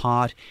looks the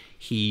part.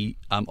 He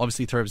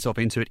obviously threw himself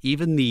into it.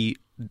 Even the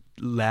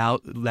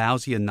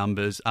lousier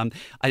numbers. I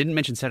didn't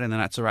mention Saturday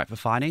Night's All Right for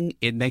Fighting.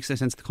 It makes no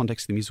sense in the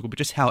context of the musical, but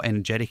just how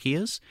energetic he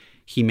is,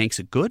 he makes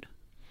it good.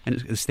 And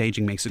the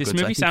staging makes it good.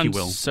 This movie so I think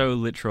sounds so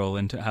literal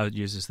into how it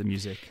uses the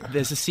music.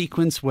 There's a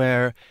sequence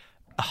where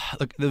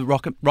the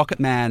Rocket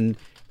Man,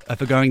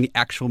 forgoing the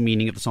actual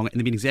meaning of the song, in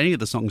the beginning of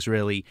the songs,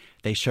 really,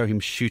 they show him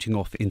shooting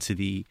off into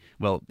the,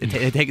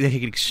 they take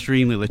it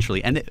extremely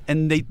literally. And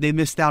they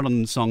missed out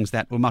on songs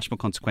that were much more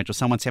consequential.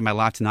 Someone Saved My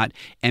Life Tonight,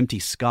 Empty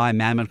Sky,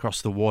 Madman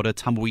Across the Water,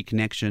 Tumbleweed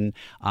Connection,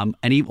 and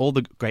even all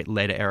the great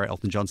later era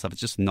Elton John stuff.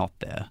 It's just not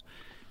there.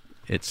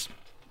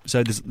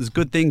 So there's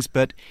good things,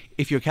 but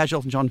if you're a casual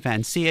Elton John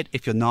fan, see it.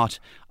 If you're not,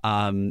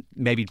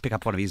 maybe pick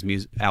up one of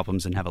his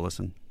albums and have a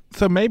listen.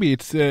 So maybe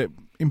it's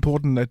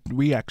important that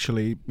we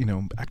actually,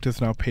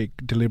 actors now pick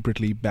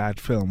deliberately bad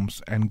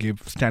films and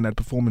give standout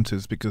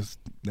performances, because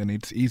then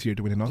it's easier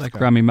to win an Oscar. Like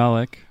Rami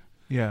Malek.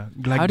 Yeah.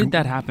 How did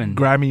that happen?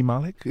 Rami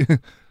Malek?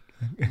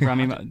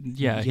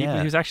 Yeah. He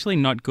was actually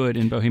not good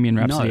in Bohemian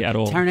Rhapsody at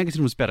all. Taron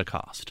Egerton was better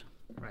cast.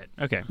 Right.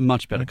 Okay.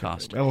 Much better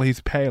cast. Well,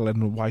 he's pale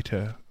and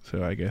whiter,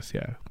 so I guess,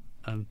 yeah.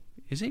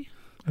 Is he?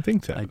 I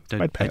think so.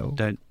 Quite pale.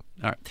 All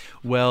right.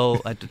 Well,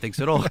 I don't think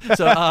so at all.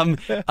 So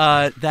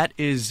that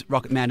is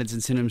Rocket Man. It's in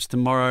cinemas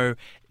tomorrow.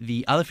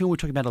 The other film we're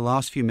talking about the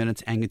last few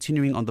minutes and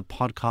continuing on the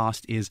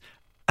podcast is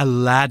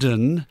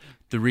Aladdin,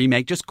 the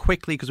remake. Just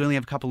quickly, because we only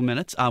have a couple of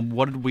minutes.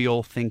 What did we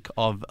all think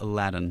of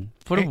Aladdin?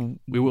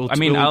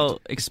 I'll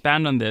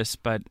expand on this,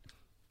 but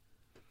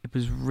it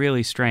was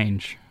really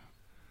strange.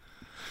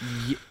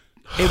 Yeah.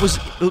 It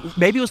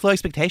was low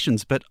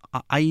expectations, but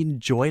I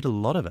enjoyed a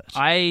lot of it.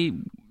 I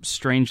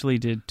strangely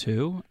did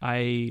too.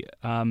 I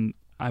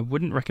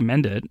wouldn't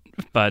recommend it,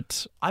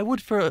 but I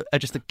would for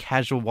just a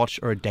casual watch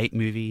or a date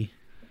movie.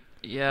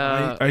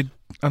 Yeah, I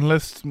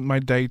unless my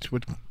date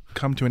would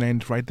come to an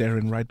end right there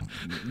and right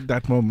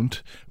that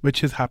moment, which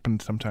has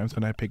happened sometimes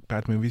when I pick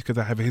bad movies, because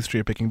I have a history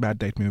of picking bad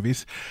date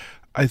movies.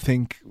 I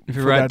think if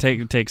you're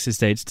takes his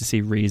dates to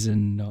see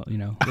Reason,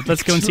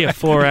 let's go and see a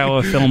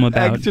 4-hour film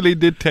about. Actually,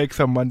 did take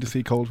someone to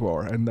see Cold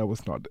War, and that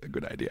was not a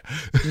good idea.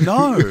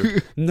 No.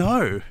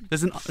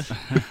 There's an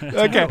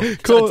okay,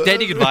 cool. So it's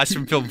dating advice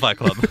from Film Fight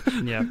Club.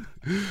 Yeah.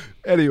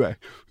 Anyway,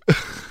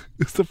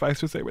 suffice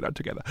to say, we're not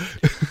together.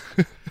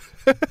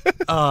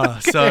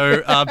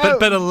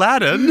 But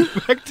Aladdin.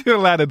 Back to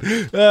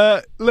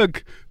Aladdin.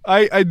 Look,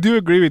 I do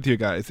agree with you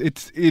guys.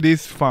 It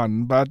is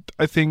fun, but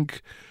I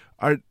think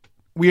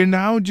we are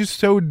now just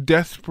so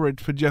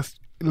desperate for just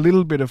a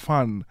little bit of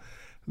fun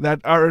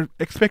that our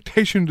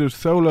expectations are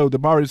so low, the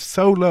bar is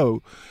so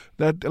low,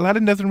 that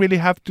Aladdin doesn't really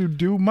have to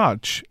do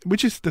much,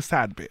 which is the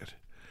sad bit.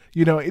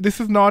 This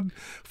is not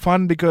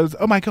fun because,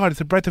 oh my God,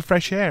 it's a breath of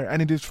fresh air, and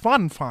it is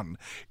fun.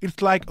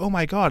 It's like, oh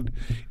my God,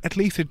 at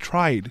least it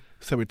tried,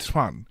 so it's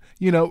fun.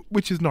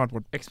 which is not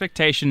what...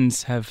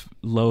 Expectations have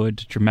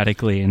lowered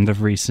dramatically in the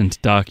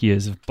recent dark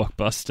years of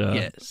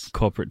blockbuster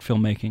corporate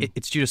filmmaking.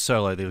 It's due to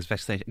Solo. The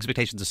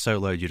expectations are so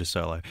low due to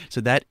Solo. So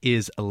that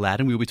is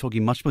Aladdin. We will be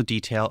talking much more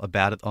detail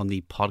about it on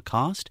the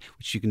podcast,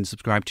 which you can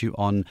subscribe to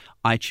on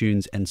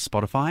iTunes and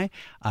Spotify.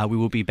 We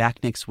will be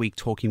back next week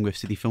talking with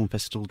Sydney Film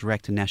Festival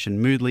director Nashan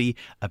Moodley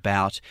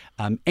about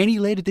any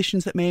late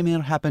editions that may or may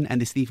not happen and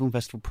the Sydney Film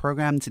Festival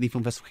program. Sydney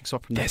Film Festival kicks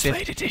off from the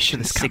 5th to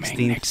the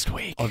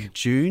 16th of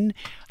June.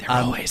 There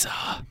always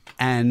are.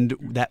 And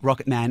that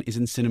Rocket Man is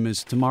in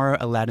cinemas tomorrow.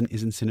 Aladdin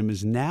is in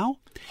cinemas now.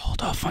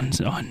 Hold off on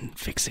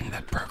fixing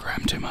that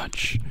program too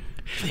much.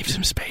 Leave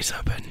some space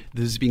open.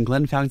 This has been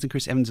Glenn Falcons and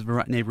Chris Evans of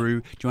Maratne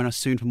Roo. Join us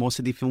soon for more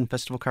Sydney Film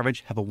Festival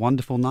coverage. Have a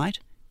wonderful night.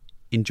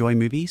 Enjoy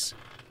movies.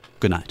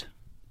 Good night.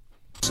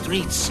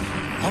 Streets,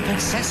 open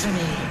sesame.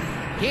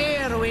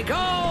 Here we go.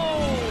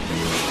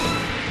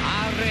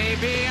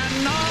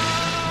 Arabian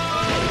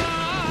Nights,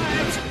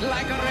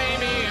 like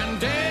Arabian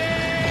days.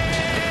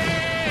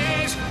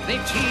 They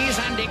tease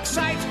and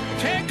excite,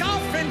 take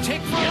off and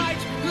take flight.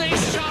 They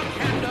shock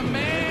and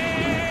amaze.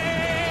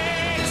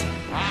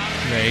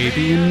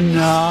 Arabian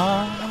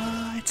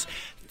Nights.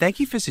 Thank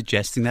you for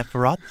suggesting that,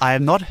 Farad. I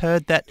have not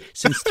heard that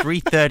since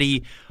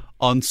 3:30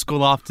 on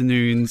school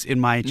afternoons in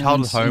my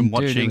childhood home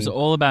watching. It was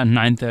all about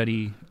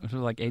 9:30,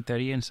 like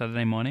 8:30 on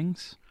Saturday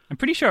mornings. I'm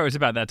pretty sure it was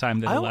about that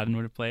time that Aladdin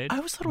would have played. I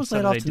always thought it was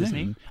Saturday late afternoon.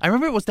 Disney. I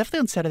remember it was definitely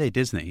on Saturday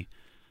Disney.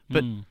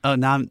 But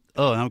now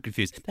I'm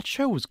confused. That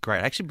show was great.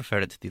 I actually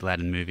preferred it to the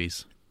Aladdin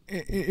movies.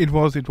 It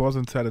was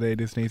on Saturday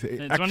Disney.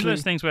 It's one of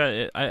those things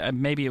where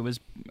maybe it was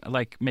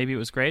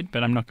great,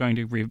 but I'm not going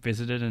to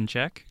revisit it and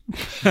check.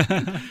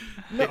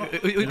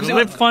 It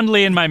lived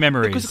fondly in my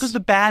memories. Because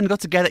the band got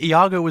together.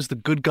 Iago was the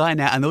good guy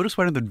now, and they all just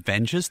went on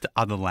adventures to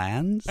other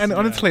lands. And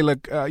honestly,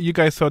 look, you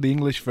guys saw the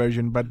English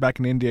version, but back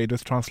in India, it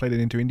was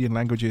translated into Indian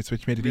languages,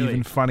 which made it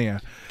even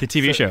funnier. The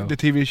TV show. The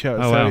TV show.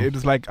 Oh, so wow. it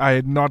was like I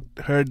had not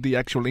heard the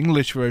actual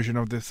English version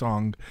of this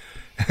song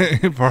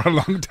for a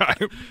long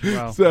time.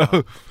 Wow.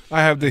 So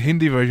I have the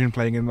Hindi version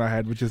playing in my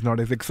head, which is not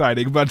as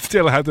exciting, but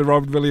still have the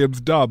Robert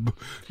Williams dub,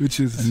 which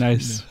is a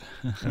nice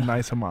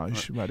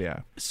homage. But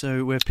yeah.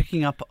 So we're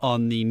picking up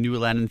on the new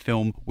Aladdin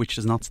film, which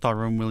does not star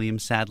Robin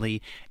Williams,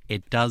 sadly.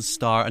 It does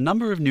star a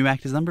number of new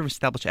actors, a number of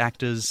established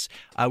actors.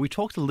 We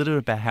talked a little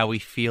bit about how we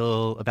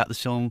feel about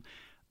this film.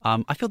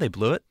 I feel they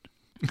blew it.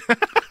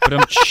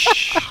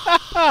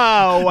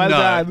 Oh, well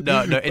done.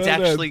 No.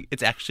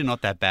 It's actually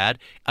not that bad.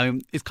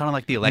 It's kind of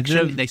like the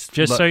election.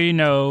 Just so you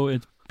know,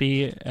 it's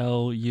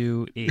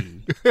BLUE.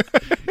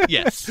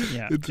 Yes.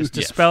 Yeah. Just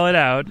to spell it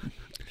out.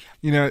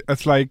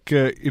 It's like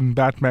in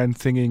Batman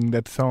singing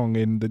that song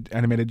in the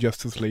animated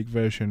Justice League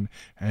version.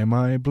 Am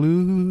I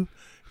blue?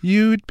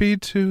 You'd be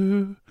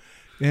too.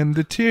 And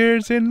the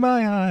tears in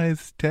my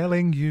eyes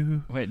telling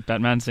you. Wait,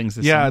 Batman sings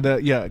this song?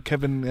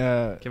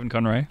 Kevin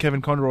Conroy.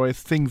 Kevin Conroy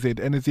sings it,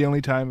 and it's the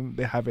only time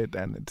they have it,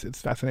 and it's a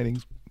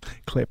fascinating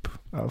clip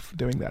of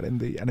doing that in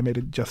the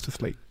animated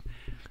Justice League.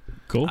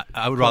 Cool.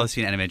 I would rather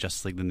see an animated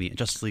Justice League than the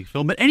Justice League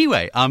film. But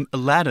anyway,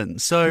 Aladdin.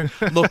 So,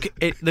 look...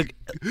 we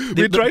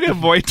try to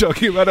avoid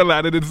talking about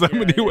Aladdin in so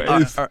many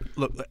ways.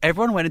 Look,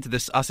 everyone went into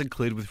this, us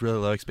included, with really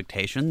low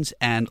expectations.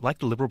 And like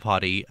the Liberal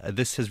Party,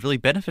 this has really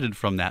benefited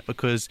from that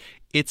because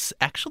it's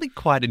actually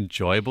quite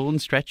enjoyable in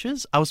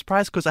stretches. I was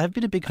surprised because I've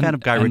been a big fan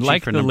of Guy Ritchie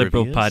like for a number of years.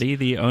 Like the Liberal Party,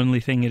 the only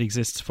thing it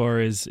exists for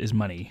is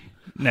money.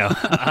 No.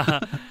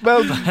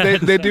 Well,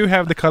 they do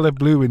have the color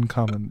blue in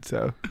common,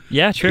 so...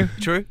 Yeah, true.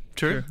 True.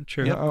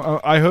 Yeah.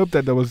 I hope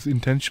that was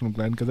intentional,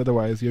 Glenn, because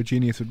otherwise your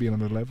genius would be on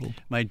another level.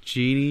 My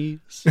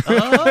genius. No,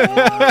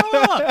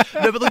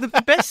 but look,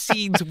 the best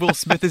scenes Will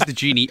Smith as the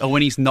genie are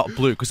when he's not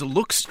blue, because it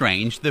looks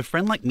strange. The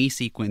Friend Like Me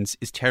sequence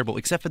is terrible,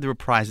 except for the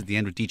reprise at the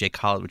end with DJ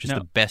Khaled, which is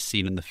the best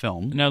scene in the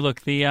film. No,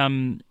 look, the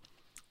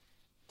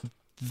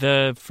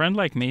Friend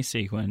Like Me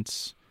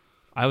sequence,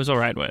 I was all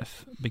right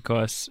with,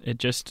 because it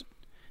just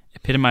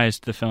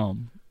epitomized the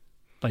film.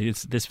 Like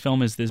this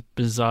film is this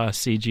bizarre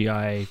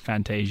CGI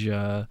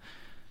Fantasia,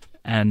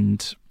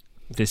 and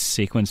this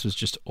sequence was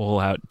just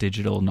all-out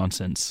digital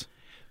nonsense.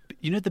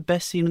 But the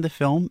best scene in the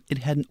film? It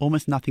had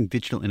almost nothing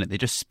digital in it. They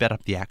just sped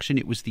up the action.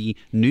 It was the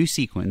new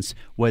sequence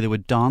where they were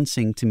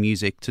dancing to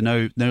music, to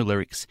no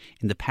lyrics,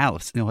 in the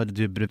palace. They all had to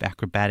do a bit of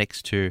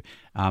acrobatics to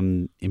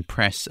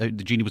impress. The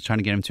genie was trying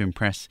to get him to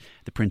impress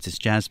the Princess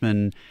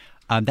Jasmine.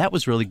 That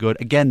was really good.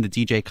 Again, the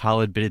DJ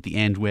Khaled bit at the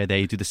end where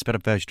they do the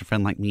sped-up version of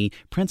Friend Like Me.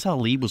 Prince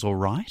Ali was all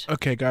right.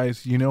 Okay,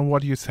 guys, you know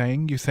what you're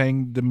saying? You're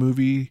saying the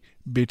movie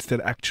bits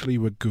that actually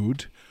were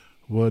good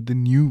were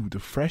the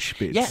fresh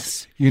bits.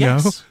 Yes. You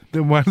know?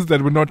 The ones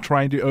that were not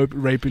trying to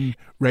rape.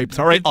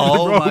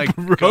 Oh, my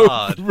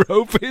God.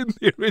 Rope in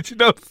the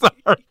original.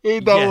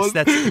 Sorry.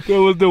 That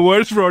was the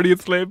worst Freudian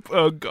slip.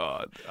 Oh,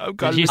 God.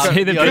 Did you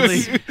say the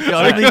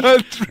I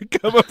can't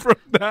recover from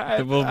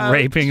that.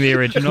 Raping the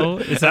original?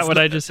 Is that what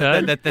I just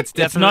heard? That's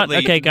definitely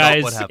okay,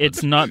 guys, not what happened.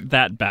 it's not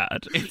that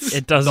bad.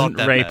 It doesn't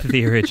rape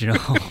the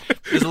original.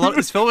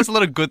 This film has a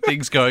lot of good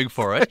things going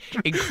for it.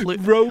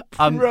 Rope,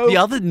 the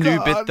other new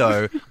God. bit,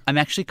 though, I'm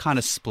actually kind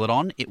of split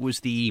on. It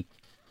was the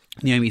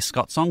Naomi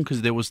Scott song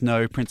because there was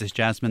no Princess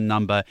Jasmine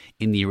number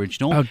in the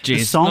original. Oh,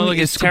 geez. The song No, look,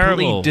 is it's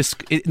terrible.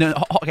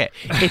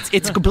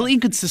 It's completely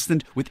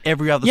inconsistent with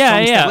every other Yeah,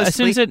 song yeah. stylistically, As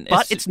soon as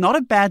but it's not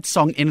a bad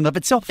song in and of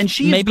itself. And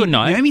she is Maybe good.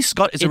 not. Naomi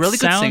Scott is a It really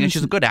good singer. sounds-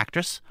 She's a good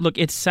actress. Look,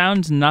 it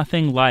sounds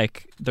nothing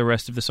like the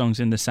rest of the songs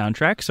in the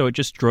soundtrack, so it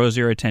just draws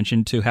your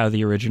attention to how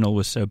the original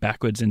was so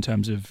backwards in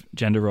terms of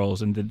gender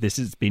roles and that this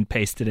has been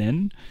pasted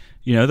in.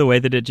 You know, the way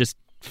that it just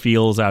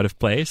feels out of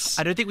place.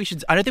 I don't think we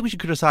should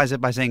criticize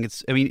it by saying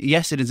it's. I mean,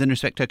 yes, it is in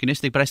respect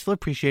tokenistic, but I still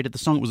appreciated the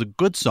song. It was a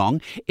good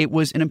song. It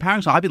was an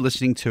empowering song. I've been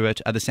listening to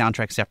it, the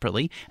soundtrack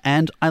separately,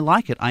 and I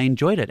like it. I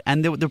enjoyed it,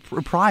 and the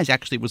reprise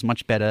actually was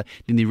much better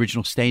than the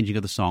original staging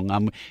of the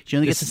song. She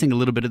only gets to sing a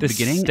little bit at the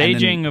beginning.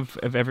 Staging of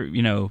every,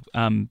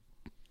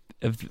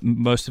 of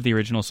most of the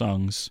original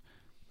songs,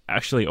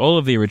 actually all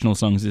of the original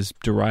songs, is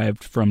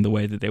derived from the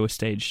way that they were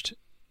staged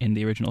in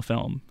the original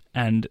film.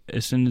 And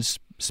as soon as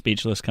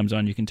Speechless comes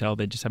on, you can tell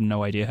they just have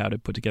no idea how to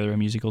put together a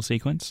musical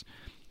sequence.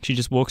 She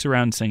just walks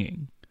around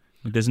singing.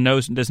 There's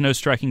no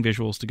striking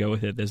visuals to go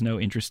with it. There's no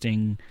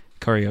interesting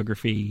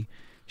choreography.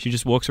 She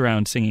just walks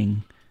around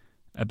singing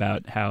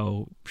about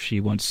how she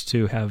wants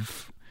to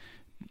have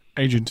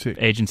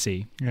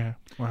agency. Yeah.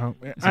 Wow.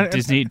 So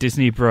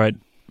Disney brought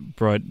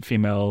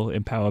female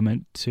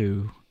empowerment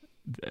to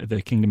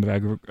the Kingdom of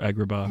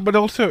Agrabah. But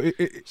also,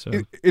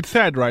 it's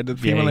sad, right, that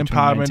female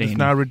empowerment is 2019.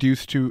 now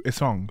reduced to a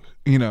song.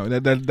 You know,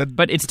 that.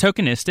 But it's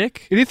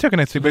tokenistic. It is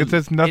tokenistic, but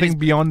there's nothing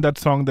beyond that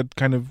song that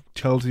kind of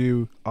tells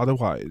you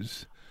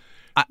otherwise.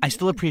 I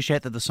still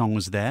appreciate that the song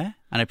was there,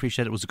 and I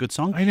appreciate it was a good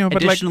song. I know,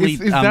 but like, is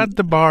that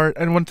the bar?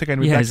 And once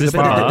again, Yeah, back is to this the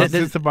the bar. bar? Is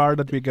this the bar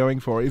that we're going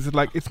for? Is it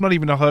like, it's not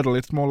even a hurdle,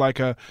 it's more like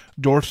a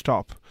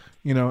doorstop.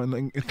 You know,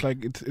 and it's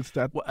like, it's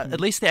that. Well,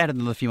 at least they added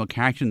another female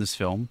character in this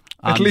film.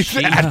 At least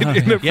they added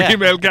in a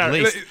female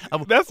character.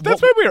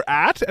 That's where we're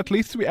at. At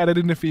least we added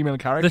in a female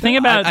character. The thing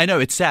about I know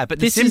it's sad, but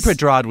this Sim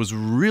Pedrad was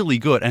really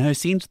good, and her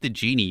scenes with the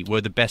genie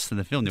were the best in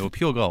the film. They were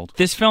pure gold.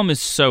 this film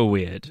is so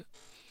weird.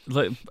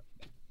 Like,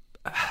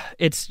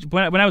 it's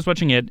when I was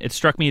watching it, it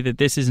struck me that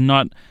this is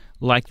not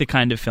like the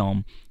kind of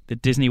film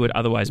that Disney would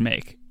otherwise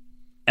make,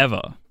 ever.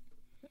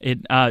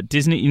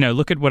 Disney,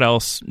 look at what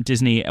else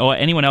Disney or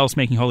anyone else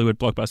making Hollywood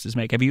blockbusters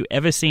make. Have you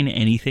ever seen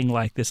anything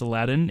like this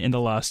Aladdin in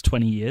the last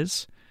 20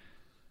 years?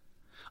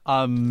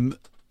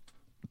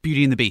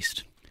 Beauty and the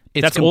Beast.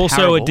 It's That's comparable.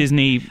 also a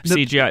Disney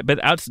CGI, but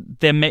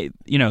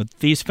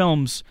these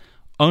films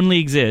only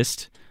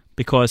exist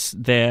because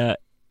they're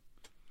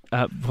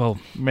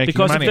Making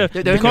because money. of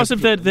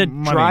the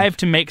Money. drive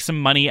to make some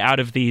money out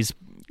of these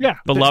Yeah.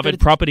 beloved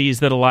properties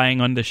that are lying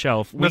on the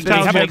shelf. We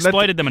Nostalgia. haven't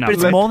exploited them enough. But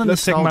it's more than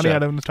Let's take money nostalgia.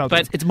 out of nostalgia.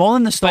 But It's more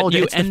than nostalgia. But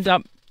you It's the end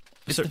up.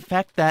 It's the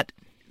fact that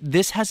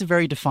this has a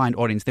very defined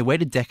audience. They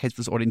waited decades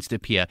for this audience to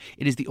appear.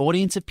 It is the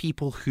audience of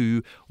people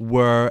who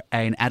were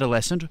an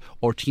adolescent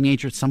or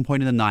teenager at some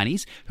point in the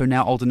 90s who are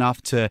now old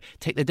enough to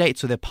take their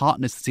dates or their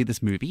partners to see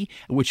this movie,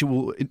 which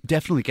will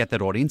definitely get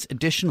that audience.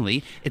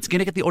 Additionally, it's going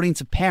to get the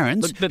audience of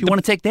parents who want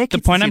to take their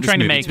kids the point to see I'm this trying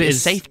to movie. make It's a is a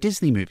safe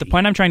Disney movie. The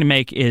point I'm trying to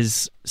make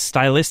is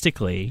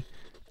stylistically,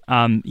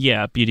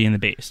 Beauty and the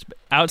Beast. But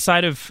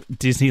outside of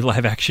Disney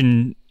live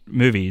action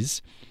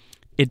movies,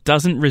 it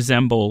doesn't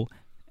resemble.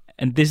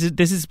 And this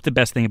is the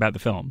best thing about the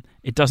film.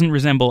 It doesn't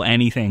resemble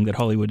anything that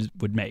Hollywood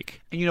would make.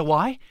 And you know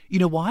why?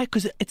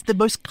 Because it's the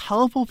most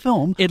colorful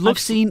film I've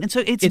seen, and so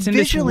it's in this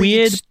visually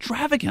weird,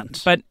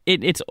 extravagant. But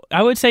it's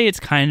I would say it's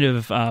kind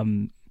of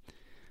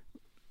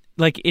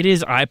like it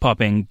is eye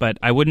popping, but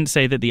I wouldn't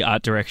say that the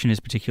art direction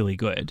is particularly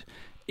good.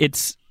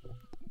 It's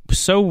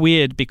so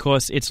weird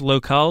because it's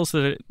locales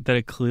that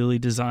are clearly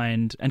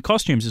designed, and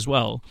costumes as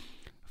well,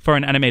 for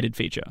an animated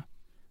feature.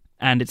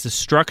 And it's a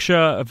structure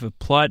of a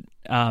plot.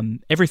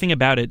 Everything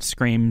about it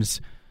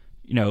screams,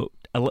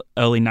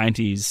 early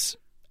 90s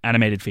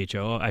animated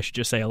feature. Or I should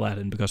just say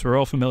Aladdin, because we're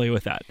all familiar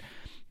with that.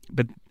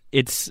 But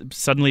it's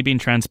suddenly been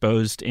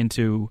transposed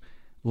into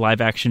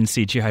live-action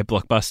CGI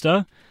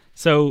blockbuster.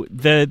 So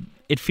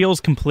it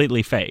feels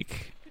completely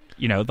fake.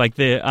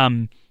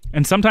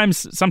 And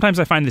sometimes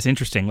I find this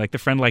interesting. Like the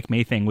Friend Like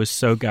Me thing was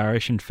so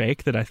garish and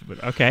fake that I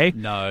thought, okay.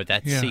 No,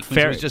 that sequence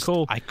Fair, was just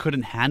cool. I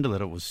couldn't handle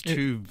it. It was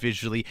too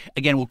visually.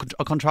 Again, I'll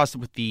contrast it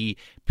with the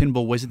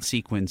Pinball Wizard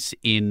sequence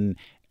in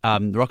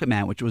The Rocket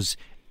Man, which was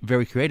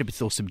very creative but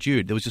still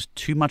subdued. There was just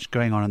too much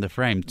going on in the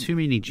frame. Too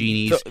many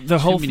genies, the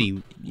whole too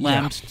many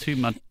lamps, too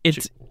much.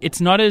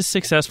 It's not as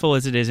successful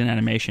as it is in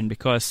animation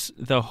because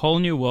the Whole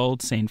New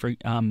World scene,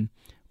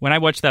 when I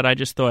watched that, I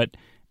just thought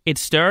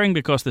it's stirring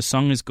because the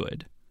song is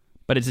good.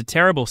 But it's a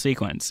terrible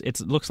sequence. It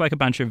looks like a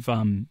bunch of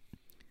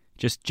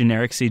just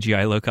generic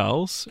CGI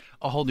locales.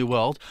 A Whole New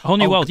World.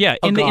 World, yeah.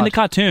 In the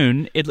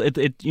cartoon, there's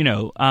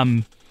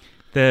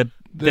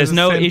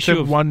no sense issue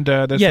of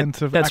wonder, the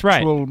sense of that's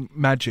actual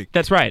magic.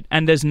 That's right.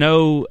 And there's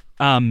no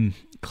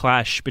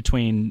clash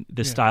between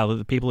the style that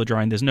the people are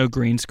drawing. There's no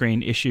green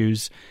screen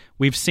issues.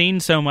 We've seen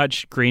so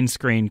much green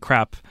screen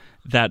crap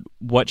that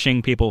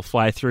watching people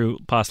fly through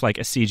past like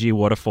a CG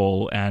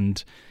waterfall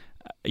and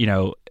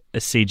a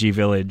CG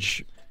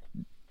village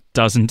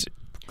doesn't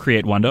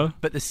create wonder.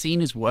 But the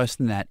scene is worse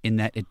than that in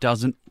that it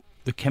doesn't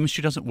the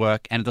chemistry doesn't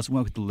work, and it doesn't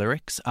work with the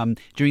lyrics.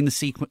 During the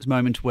sequence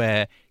moment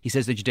where he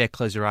says, "Did you dare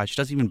close your eyes?" she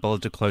doesn't even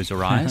bother to close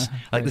her eyes.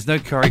 Like there's no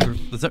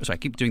choreography. Sorry, I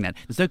keep doing that.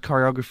 There's no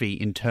choreography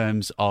in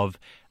terms of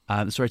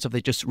the story itself.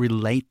 They just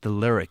relate the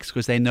lyrics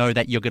because they know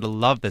that you're going to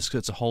love this because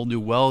it's a whole new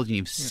world and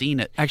you've seen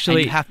it.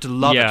 Actually, and you have to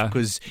love it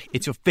because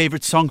it's your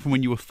favorite song from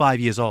when you were 5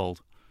 years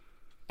old.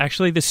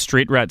 Actually, the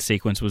street rat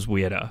sequence was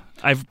weirder.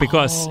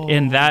 Because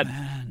in that,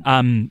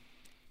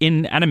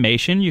 in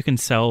animation, you can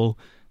sell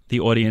the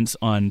audience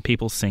on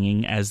people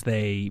singing as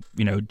they,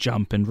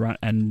 jump and run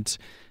and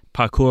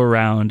parkour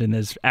around, and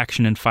there's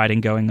action and fighting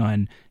going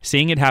on.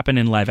 Seeing it happen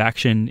in live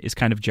action is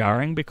kind of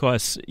jarring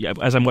because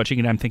as I'm watching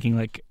it, I'm thinking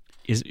like,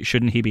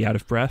 shouldn't he be out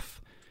of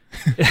breath?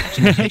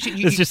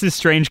 There's just this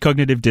strange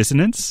cognitive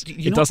dissonance.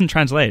 It doesn't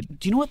translate.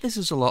 Do you know what this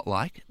is a lot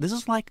like? This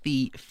is like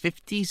the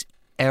 50s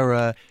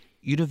era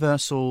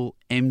Universal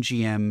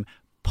MGM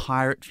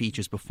pirate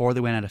features before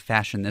they went out of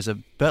fashion. There's a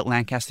Burt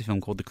Lancaster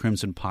film called The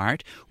Crimson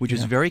Pirate, which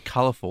is very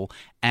colourful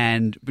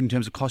and in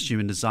terms of costume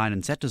and design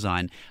and set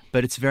design,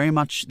 but it's very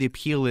much, the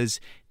appeal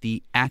is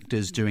the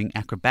actors doing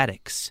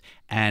acrobatics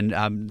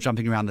and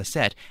jumping around the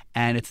set.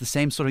 And it's the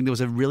same sort of thing. There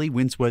was a really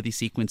wince-worthy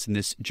sequence in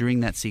this,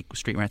 during that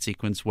street rat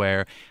sequence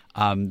where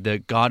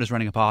the guard is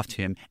running up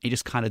after him. He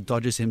just kind of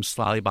dodges him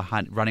slightly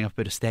behind, running up a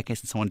bit of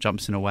staircase, and someone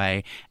jumps in a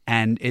way.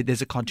 And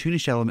there's a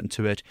cartoonish element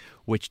to it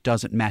which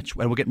doesn't match,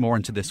 and we'll get more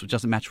into this, which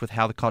doesn't match with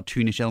how the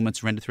cartoonish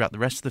elements rendered throughout the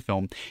rest of the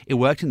film. It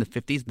worked in the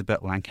 50s, the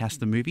Burt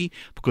Lancaster movie,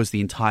 because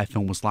the entire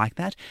film was like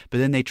that. But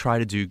then they try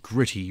to do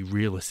gritty,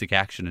 realistic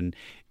action, and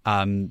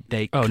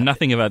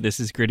nothing about this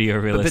is gritty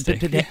or realistic.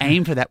 But they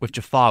aim for that with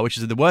Jafar, which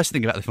is the worst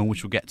thing about the film,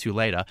 which we'll get to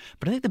later.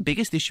 But I think the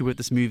biggest issue with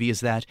this movie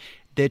is that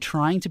they're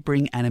trying to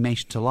bring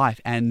animation to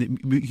life, and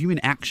the human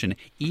action,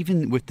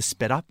 even with the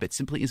sped up bit,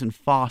 simply isn't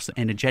fast, or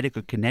energetic,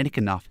 or kinetic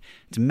enough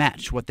to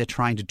match what they're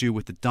trying to do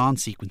with the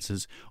dance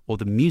sequences or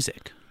the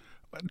music.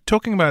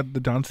 Talking about the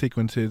dance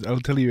sequences,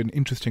 I'll tell you an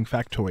interesting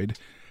factoid.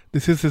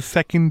 This is his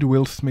second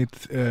Will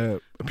Smith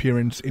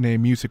appearance in a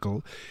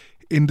musical.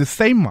 In the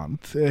same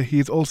month,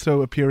 he's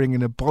also appearing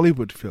in a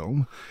Bollywood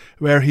film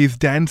where he's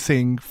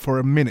dancing for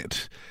a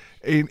minute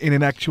in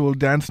an actual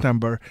dance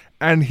number,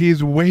 and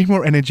he's way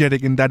more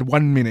energetic in that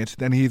 1 minute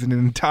than he's in an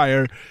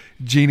entire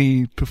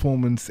genie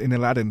performance in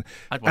Aladdin.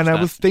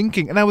 I was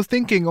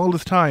thinking all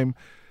this time,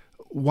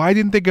 why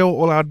didn't they go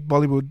all out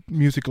Bollywood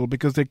musical?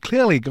 Because they're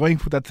clearly going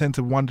for that sense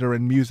of wonder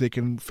and music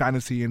and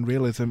fantasy and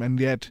realism, and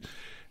yet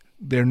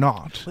they're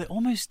not. Well, they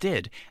almost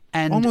did.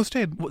 And almost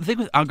did. The thing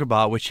with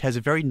Agrabah, which has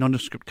a very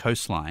nondescript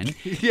coastline,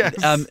 yes.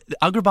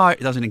 Agrabah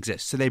doesn't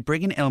exist. So they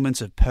bring in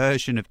elements of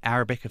Persian, of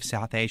Arabic, of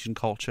South Asian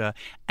culture,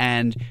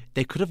 and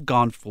they could have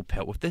gone full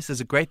pelt with this.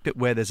 There's a great bit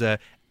where there's a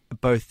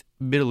both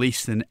Middle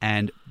Eastern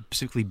and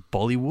specifically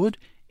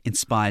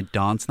Bollywood-inspired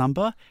dance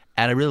number.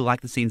 And I really like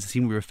the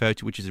scene we refer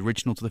to, which is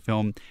original to the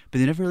film, but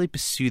they never really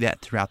pursue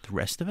that throughout the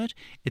rest of it.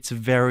 It's a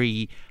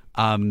very,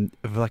 for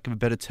lack of a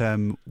better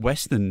term,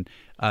 Western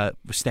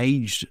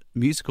staged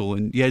musical,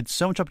 and you had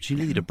so much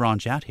opportunity to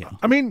branch out here.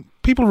 I mean,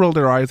 people roll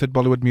their eyes at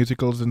Bollywood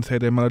musicals and say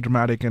they're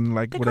melodramatic and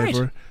like they're whatever.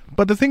 Great.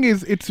 But the thing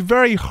is, it's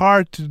very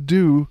hard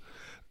to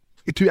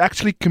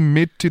actually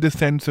commit to the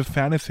sense of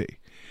fantasy.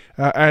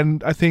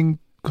 And I think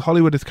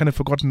Hollywood has kind of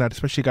forgotten that,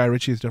 especially Guy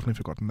Ritchie has definitely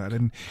forgotten that.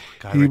 And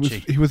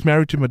he was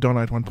married to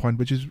Madonna at one point,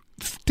 which is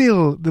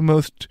still the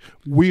most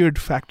weird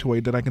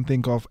factoid that I can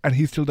think of, and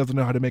he still doesn't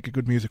know how to make a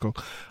good musical.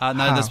 No,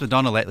 there's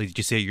Madonna lately. Did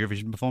you see a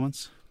Eurovision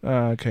performance?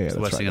 Okay, yeah,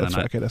 that's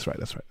right. Okay, that's right.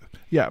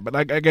 Yeah, but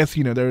I guess,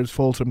 there's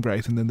falls from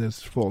Grace and then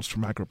there's falls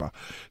from Agrabah.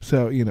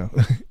 So,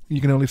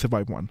 you can only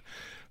survive one.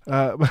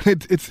 But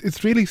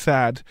it's really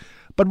sad.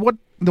 But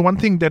the one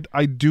thing that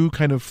I do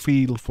kind of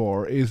feel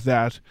for is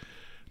that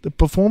the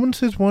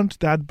performances weren't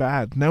that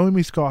bad.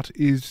 Naomi Scott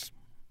is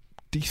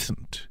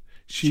decent.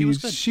 She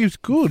was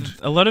good.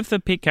 A lot of the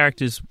peak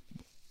characters.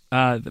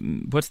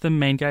 What's the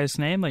main guy's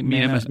name? Like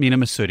Mina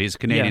Massoud. He's a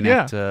Canadian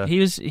actor.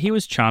 He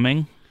was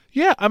charming.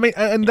 Yeah, I mean,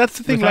 and that's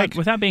the thing.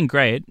 Without being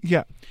great.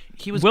 Yeah,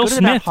 Will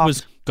Smith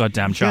was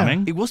goddamn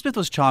charming. Yeah. Will Smith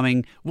was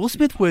charming. Will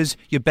Smith was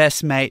your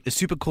best mate, the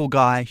super cool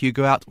guy who you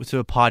go out to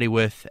a party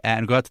with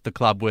and go out to the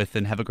club with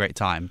and have a great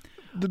time.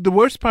 The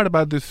worst part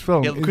about this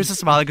film... Yeah, Chris is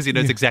smiling because he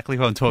knows exactly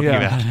who I'm talking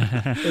about.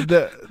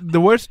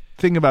 The worst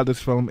thing about this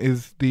film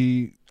is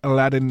the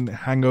Aladdin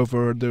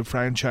hangover, the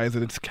franchise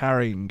that it's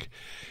carrying.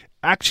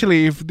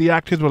 Actually, if the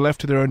actors were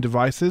left to their own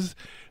devices,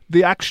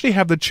 they actually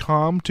have the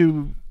charm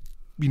to,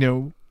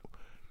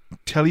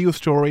 tell you a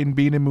story and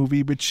be in a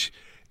movie which,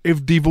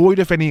 if devoid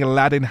of any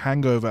Aladdin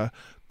hangover,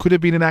 could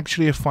have been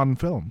actually a fun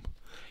film.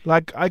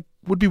 Like, I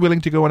would be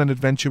willing to go on an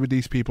adventure with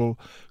these people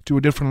to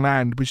a different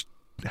land which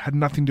had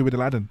nothing to do with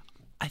Aladdin.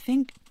 I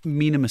think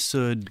Mina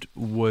Massoud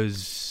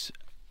was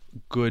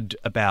good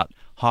about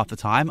half the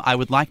time. I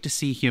would like to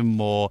see him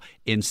more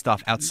in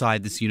stuff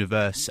outside this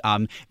universe,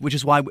 which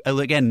is why,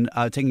 again,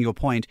 taking your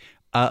point,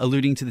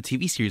 alluding to the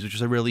TV series,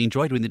 which I really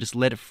enjoyed, when they just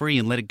let it free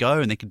and let it go,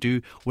 and they could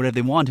do whatever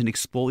they want and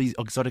explore these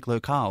exotic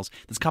locales.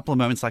 There's a couple of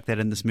moments like that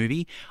in this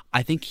movie.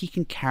 I think he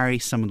can carry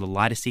some of the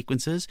lighter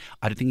sequences.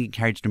 I don't think he can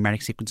carry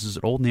dramatic sequences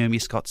at all. Naomi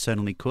Scott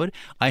certainly could.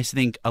 I just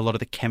think a lot of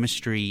the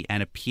chemistry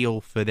and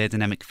appeal for their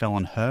dynamic fell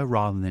on her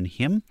rather than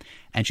him,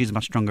 and she's a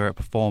much stronger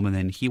performer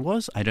than he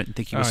was. I don't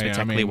think he was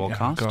spectacularly well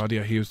cast. God,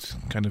 yeah, he was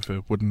kind of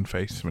a wooden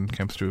face when it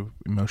comes to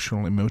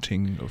emotional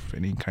emoting of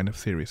any kind of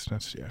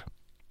seriousness, yeah.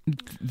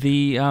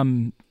 The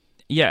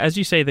as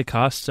you say, the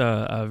casts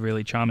are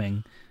really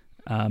charming,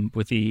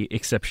 with the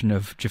exception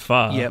of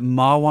Jafar. Yeah,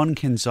 Marwan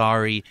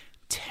Kenzari,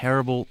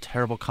 terrible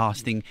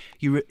casting.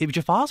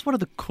 Jafar's one of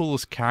the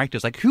coolest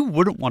characters. Like, who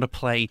wouldn't want to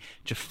play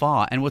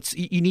Jafar? And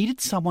you needed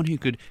someone who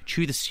could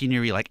chew the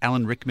scenery, like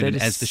Alan Rickman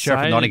as the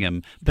Sheriff of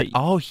Nottingham. But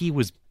he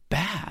was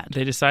bad.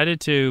 They decided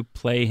to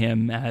play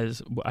him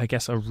as, I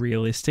guess, a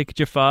realistic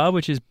Jafar,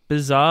 which is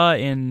bizarre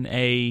in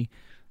a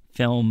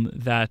film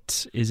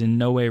that is in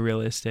no way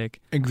realistic.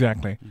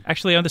 Exactly.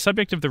 Actually, on the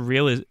subject of the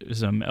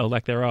realism, or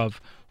lack thereof,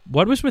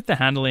 what was with the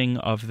handling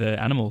of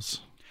the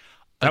animals?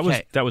 That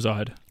was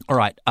odd. All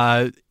right.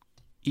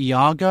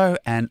 Iago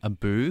and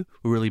Abu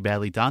were really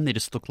badly done. They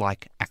just looked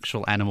like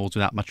actual animals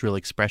without much real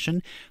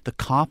expression. The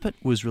carpet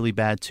was really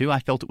bad too. I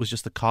felt it was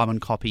just a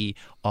carbon copy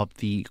of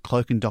the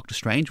cloak in Doctor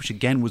Strange, which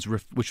again was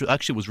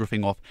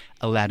riffing off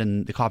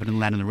Aladdin, the carpet in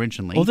Aladdin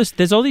originally.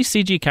 There's all these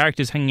CG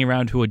characters hanging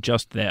around who are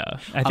just there.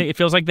 I think it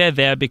feels like they're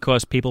there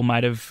because people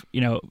might have,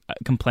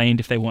 complained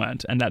if they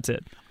weren't, and that's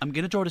it. I'm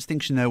going to draw a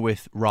distinction though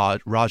with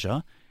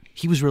Raja.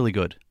 He was really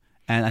good,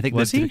 and I think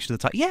was he? Depiction of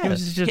the tiger. Yeah, he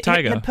was just a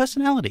tiger. He had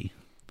personality.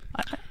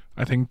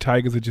 I think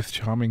tigers are just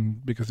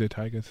charming because they're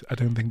tigers. I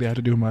don't think they had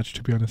to do much,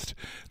 to be honest.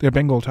 They're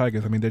Bengal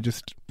tigers. I mean, they're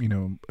just,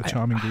 a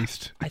charming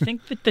beast. I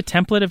think that the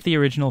template of the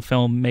original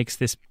film makes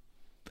this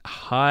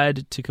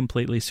hard to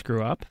completely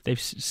screw up. They've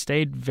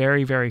stayed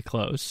very, very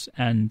close.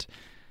 And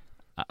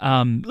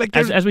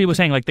as we were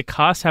saying, like, the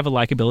casts have a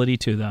likability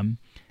to them.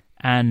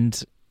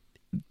 And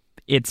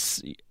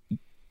it's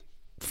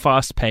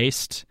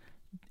fast-paced.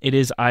 It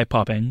is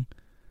eye-popping.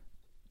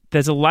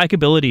 There's a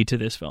likability to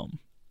this film.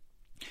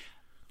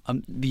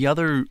 The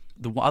other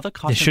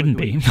cast there shouldn't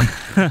be,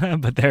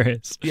 but there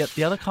is. Yeah,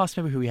 the other cast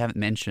member who we haven't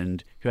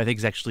mentioned, who I think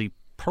is actually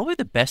probably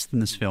the best in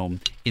this film,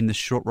 in the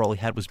short role he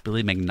had, was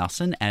Billy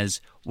Magnussen as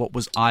what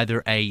was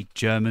either a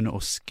German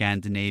or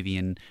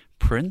Scandinavian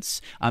prince.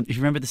 If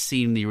you remember the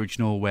scene in the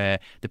original where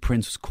the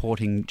prince was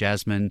courting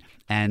Jasmine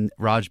and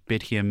Raj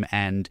bit him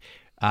and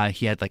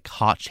he had like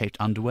heart-shaped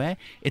underwear.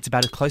 It's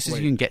about as close as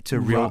you can get to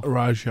real...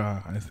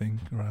 Raja, I think.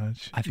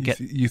 Raj. I forget.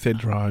 You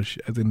said Raj,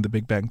 as in the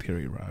Big Bang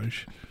Theory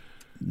Raj.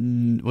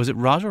 Was it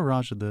Raja or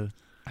Raja?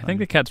 I think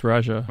the cat's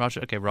Raja.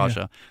 Raja, okay,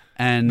 Raja. Yeah.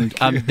 And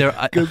there,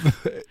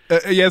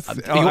 yes,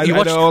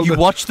 you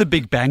watch the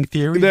Big Bang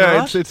Theory.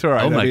 No, it's all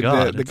right. Oh my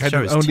god, the kind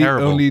of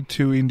only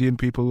 2 Indian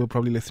people who are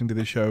probably listening to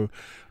the show.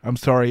 I'm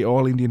sorry,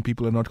 all Indian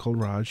people are not called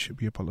Raj.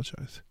 We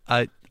apologize.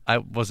 I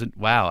wasn't.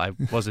 Wow, I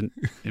wasn't.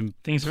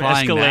 Things were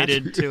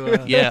escalated to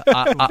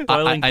a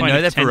boiling point know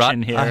of that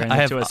tension here in the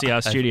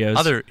 2SCR studios.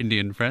 Other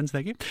Indian friends,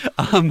 thank you.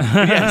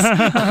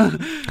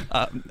 Yes.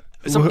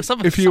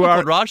 If you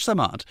are Raj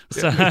Samant.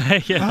 So,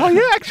 yeah. Oh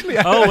yeah, actually.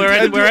 Oh,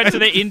 we're into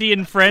the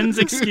Indian friends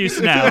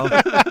excuse now.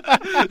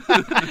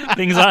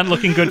 Things aren't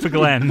looking good for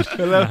Glenn.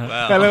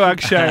 Hello,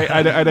 Akshay.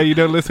 I know you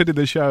don't listen to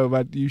the show,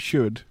 but you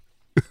should.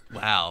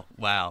 Wow.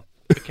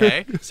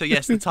 Okay, so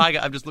yes, the tiger,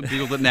 I've just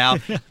googled it now,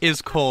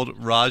 is called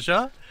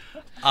Raja.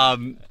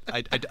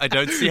 I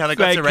don't see how that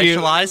got so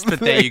racialized, but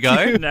there you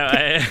go. No,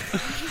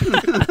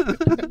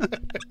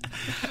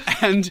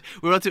 and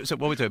we're on to, so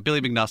what we doing?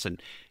 Billy Magnussen.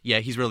 Yeah,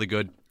 he's really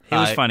good. He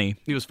was funny.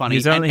 He was funny.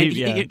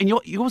 And you know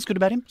what was good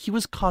about him? He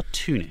was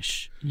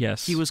cartoonish.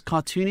 Yes. He was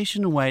cartoonish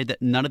in a way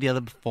that none of the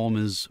other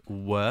performers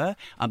were.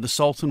 The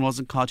Sultan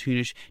wasn't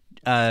cartoonish.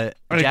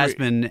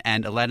 Jasmine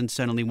and Aladdin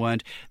certainly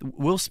weren't.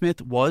 Will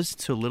Smith was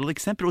to a little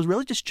extent, but it was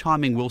really just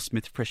charming Will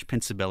Smith, Fresh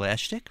Prince of Bel-Air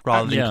shtick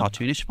rather than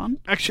cartoonish fun.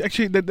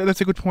 Actually,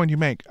 that's a good point you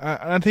make.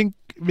 I think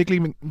Billy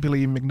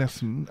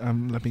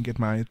Magnussen, let me get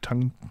my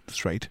tongue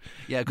straight.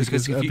 Yeah,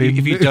 because if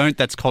you don't,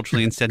 that's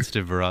culturally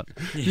insensitive, Virat.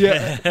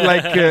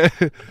 Yeah,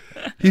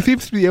 he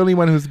seems to be the only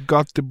one who's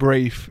got the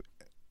brief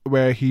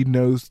where he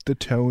knows the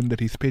tone that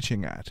he's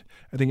pitching at.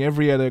 I think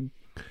every other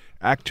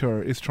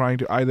actor is trying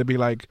to either be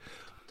like,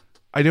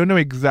 I don't know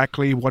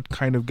exactly what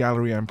kind of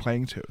gallery I'm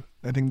playing to.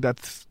 I think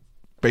that's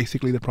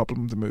basically the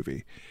problem of the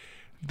movie.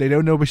 They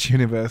don't know which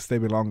universe they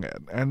belong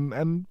in.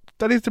 And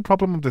that is the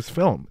problem of this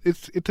film.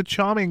 It's a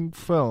charming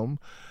film,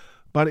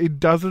 but it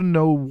doesn't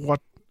know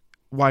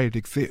why it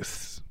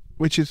exists,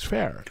 which is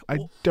fair. I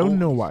don't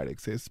know why it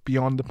exists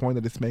beyond the point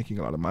that it's making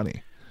a lot of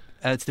money.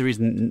 That's the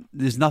reason.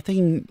 There's not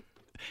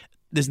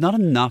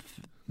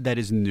enough that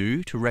is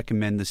new to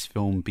recommend this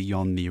film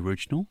beyond the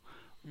original.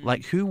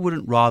 Like, who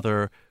wouldn't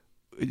rather...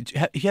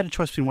 If you had a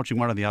choice between watching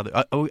one or the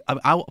other,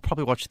 I'll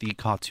probably watch the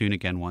cartoon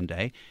again one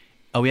day.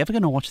 Are we ever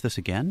going to watch this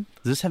again?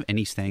 Does this have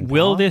any staying power?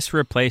 Will this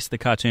replace the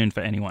cartoon for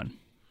anyone?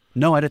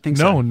 No, I don't think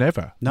so. No,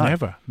 never. No.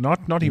 Never. Not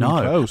even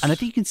No, close. and I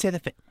think you can say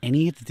that for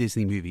any of the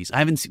Disney movies. I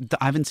haven't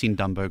seen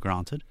Dumbo,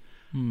 granted.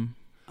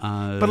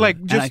 But like,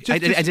 I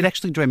did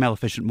actually enjoy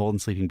Maleficent more than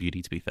Sleeping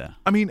Beauty, to be fair.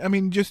 I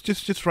mean,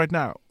 just right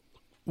now,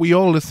 we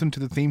all listen to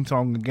the theme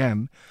song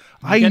again.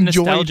 I get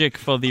enjoyed, nostalgic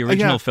for the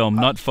original film,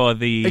 not for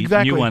the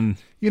exactly. new one.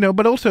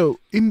 But also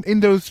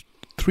in those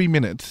 3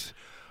 minutes,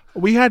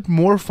 we had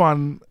more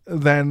fun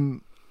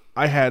than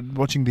I had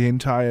watching the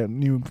entire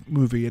new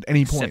movie at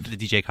any point. Except for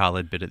the DJ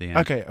Khaled bit at the end.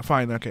 Okay,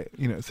 fine. Okay,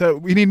 so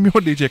we need more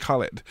DJ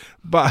Khaled,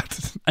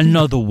 but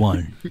Another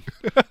one.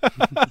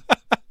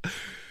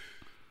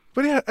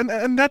 but yeah,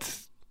 and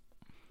that's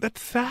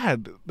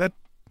sad.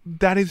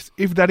 That is,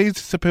 if that is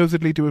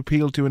supposedly to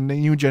appeal to a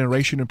new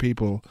generation of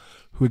people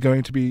who are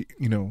going to be,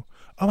 oh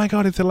my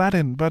God, it's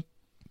Aladdin. But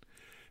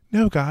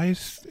no,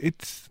 guys,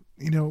 it's,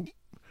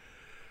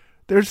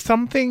 there's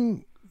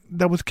something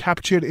that was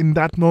captured in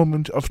that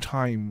moment of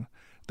time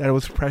that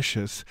was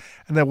precious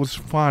and that was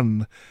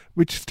fun,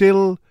 which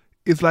still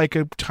is like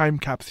a time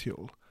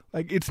capsule.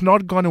 Like, it's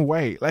not gone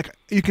away. Like,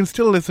 you can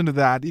still listen to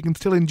that. You can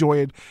still enjoy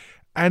it.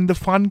 And the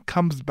fun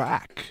comes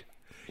back.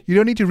 You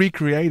don't need to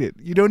recreate it.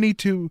 You don't need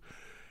to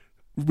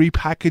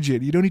repackage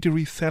it. You don't need to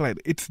resell it.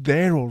 It's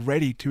there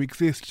already to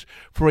exist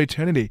for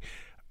eternity.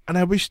 And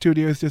I wish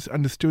studios just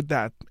understood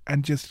that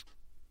and just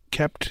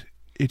kept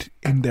it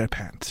in their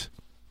pants.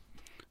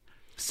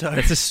 So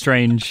that's a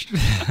strange.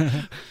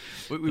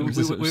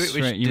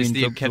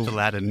 Disney have kept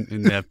Aladdin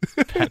in their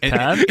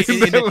pants.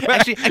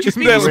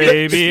 Actually,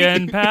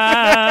 Arabian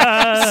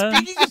pants.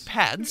 Speaking of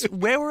pants,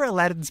 where were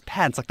Aladdin's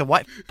pants? Like the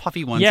white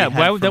puffy ones. Yeah,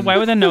 why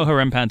were there no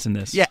harem pants in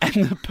this? Yeah,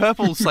 and the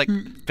purple's like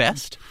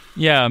vest.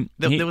 Yeah,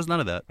 there was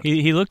none of that.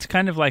 He looked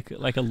kind of like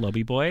a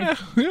lobby boy.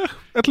 Yeah.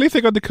 At least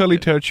they got the curly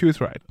toed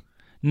shoes right.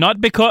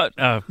 Not because.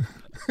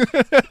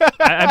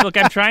 I'm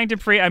trying to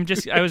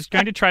I was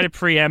going to try to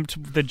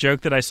preempt the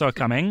joke that I saw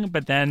coming,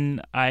 but then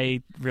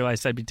I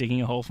realized I'd be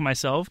digging a hole for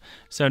myself.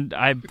 So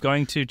I'm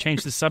going to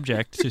change the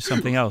subject to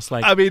something else.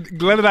 Like, I mean,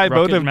 Glenn and I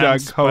both have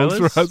dug holes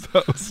for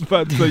ourselves,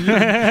 but so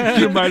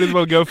you might as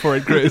well go for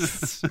it,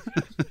 Chris.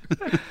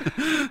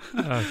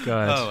 Oh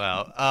God! Oh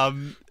wow!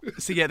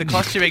 So yeah, the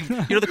costuming.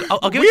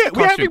 I'll give it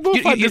we're having more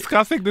fun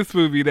discussing this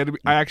movie than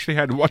I actually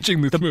had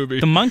watching this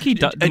movie. The monkey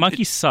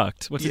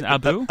sucked. What's his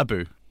Abu?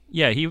 Abu.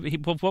 Yeah, he.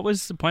 What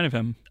was the point of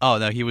him? Oh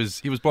no, he was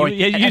boring.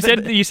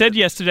 You said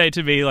yesterday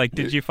to me, like,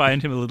 did you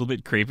find him a little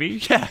bit creepy?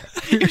 Yeah,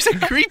 he was a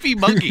creepy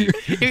monkey.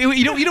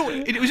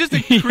 It was just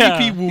a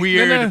creepy,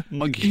 weird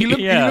monkey. He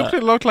looked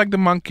a lot like the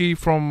monkey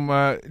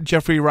from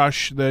Jeffrey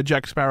Rush, the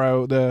Jack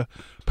Sparrow, the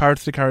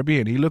Pirates of the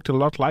Caribbean. He looked a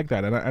lot like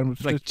that, and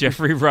like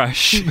Jeffrey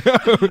Rush.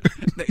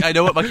 I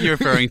know what monkey you're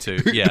referring to.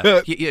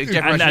 Yeah,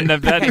 Jeffrey Rush. And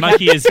that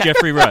monkey is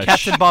Jeffrey Rush.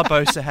 Captain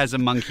Barbossa has a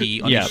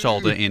monkey on his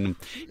shoulder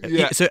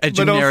so a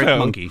generic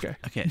monkey.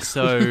 Okay,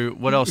 so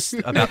what else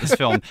about this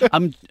film?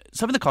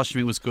 Some of the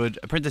costuming was good.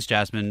 Princess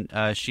Jasmine,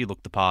 she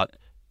looked the part.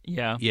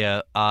 Yeah.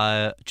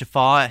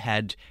 Jafar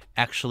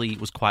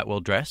was quite well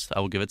dressed.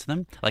 I will give it to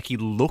them. Like, he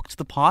looked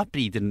the part,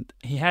 but he didn't.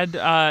 He had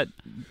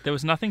there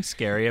was nothing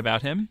scary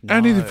about him. No.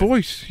 And his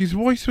voice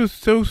was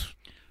so.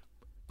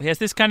 He has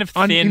this kind of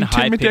thin,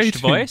 high-pitched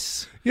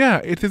voice. Yeah,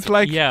 it is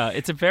like. Yeah,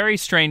 it's a very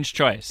strange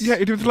choice. Yeah,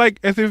 it was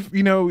like as if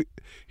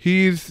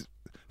he's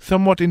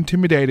somewhat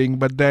intimidating,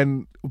 but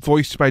then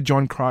voiced by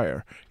John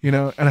Cryer, and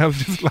I was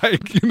just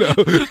like,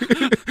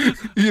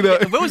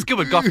 What was good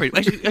with Gottfried?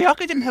 Actually,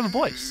 Oyaka didn't have a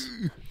voice.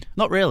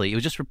 Not really. It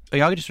was just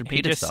Oyaka just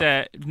repeated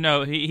stuff.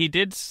 He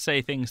did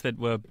say things that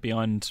were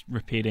beyond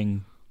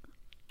repeating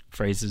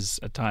phrases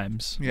at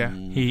times. Yeah.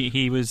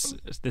 He was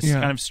this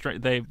kind of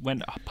they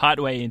went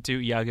partway into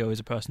Iago as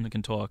a person that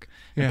can talk,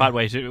 and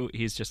partway to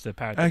he's just a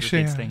parrot that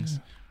repeats things.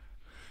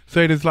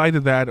 So it is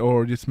either that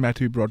or just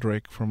Matthew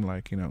Broderick from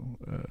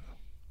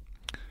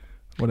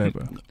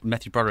whatever.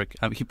 Matthew Broderick.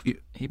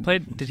 He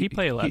played. Did he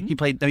play Aladdin? He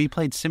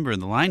played Simba in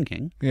The Lion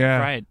King. Yeah.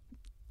 Right.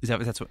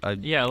 That's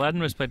what? Yeah,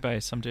 Aladdin was played by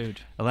some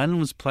dude. Aladdin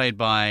was played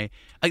by.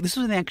 This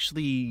was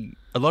actually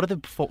a lot of the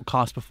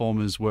cast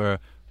performers were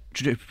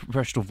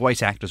professional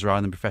voice actors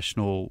rather than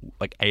professional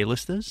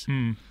A-listers,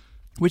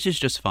 which is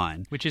just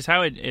fine. Which is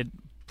how it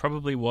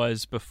probably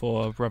was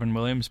before Robin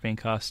Williams being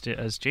cast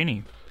as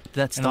Genie.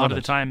 That started. And a lot of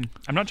the time,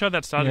 I'm not sure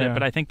that started it,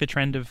 but I think the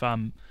trend of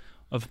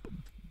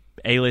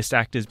A-list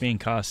actors being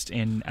cast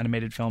in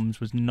animated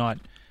films was not.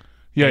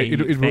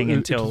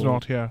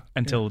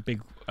 Until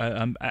big.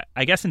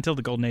 I guess until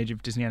the golden age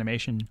of Disney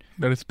animation.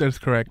 That is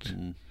correct.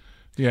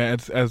 Yeah,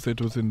 as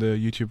it was in the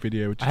YouTube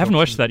video. Which I haven't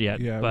watched that yet.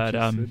 Yeah, but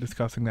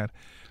discussing that.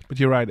 But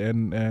you're right,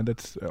 and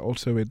that's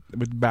also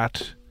with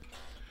Bat.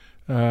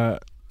 The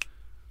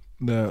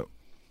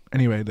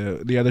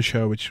other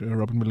show which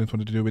Robin Williams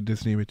wanted to do with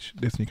Disney, which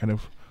Disney kind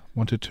of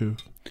wanted to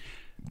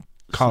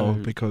cull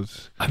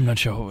because I'm not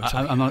sure what we're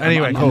talking about.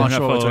 I'm not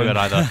sure what we're talking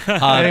about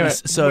either. Anyway,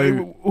 so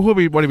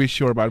what are we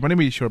sure about? What are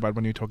we sure about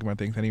when you're talking about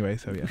things anyway?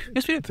 So yeah,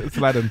 yes, we do. It's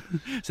Aladdin.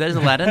 So that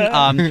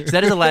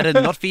is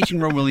Aladdin. Not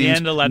featuring Robin Williams.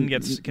 And Aladdin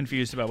gets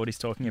confused about what he's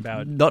talking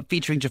about. Not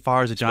featuring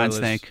Jafar as a giant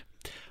snake.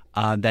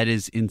 That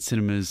is in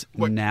cinemas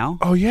now.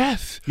 Oh,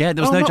 yes. Yeah,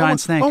 there was no giant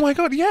snake. Oh, my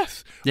God,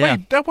 yes. Yeah.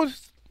 Wait, that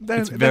was...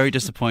 It's very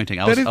disappointing.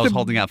 I was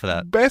holding out for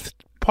that. Best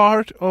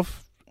part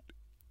of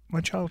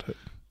my childhood.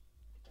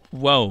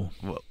 Whoa.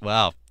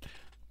 Wow.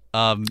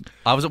 I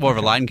was more of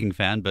a Lion King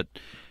fan, but...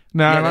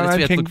 No,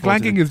 yeah,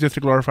 Lion King is just a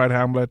glorified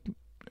Hamlet.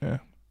 Yeah.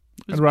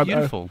 It was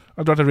beautiful.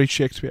 I'd rather read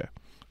Shakespeare.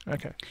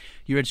 Okay.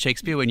 You read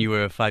Shakespeare when you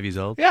were 5 years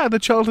old? Yeah, the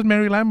Childhood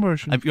Mary Lamb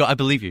version. I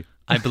believe you.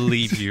 I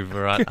believe you,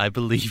 Virat. I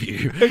believe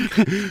you.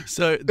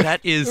 So that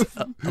is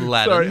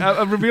Aladdin. Sorry,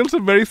 I've revealed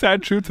some very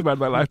sad truths about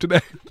my life today.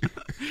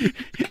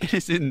 It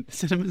is in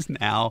cinemas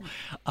now.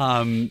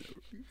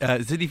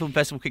 Sydney Film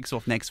Festival kicks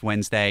off next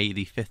Wednesday,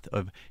 the 5th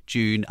of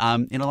June.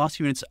 In the last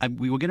few minutes,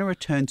 we were going to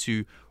return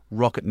to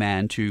Rocket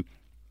Man to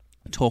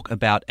talk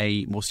about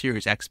a more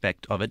serious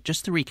aspect of it.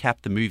 Just to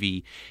recap the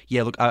movie,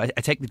 yeah, look, I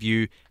take the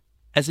view,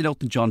 as an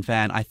Elton John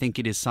fan, I think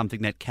it is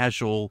something that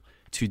casual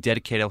to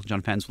dedicated Elton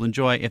John fans will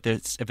enjoy.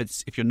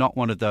 If you're not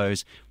one of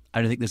those,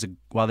 I don't think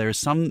while there are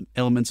some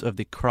elements of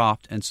the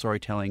craft and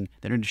storytelling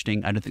that are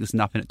interesting, I don't think there's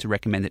enough in it to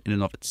recommend it in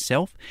and of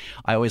itself.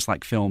 I always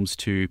like films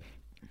to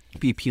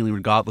be appealing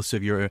regardless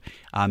of your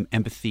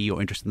empathy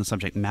or interest in the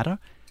subject matter,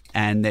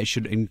 and they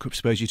should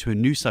expose you to a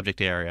new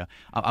subject area.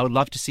 I would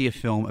love to see a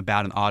film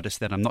about an artist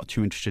that I'm not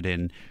too interested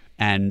in,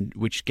 and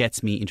which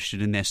gets me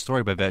interested in their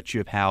story by virtue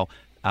of how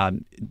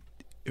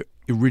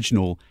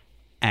original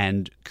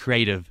and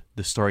creative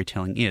the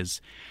storytelling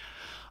is.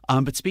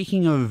 But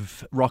speaking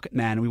of Rocket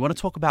Man, we want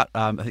to talk about,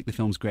 I think, the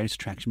film's greatest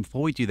attraction.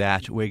 Before we do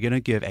that, we're going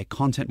to give a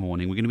content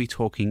warning. We're going to be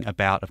talking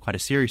about quite a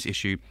serious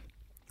issue,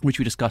 which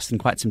we discussed in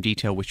quite some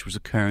detail, which was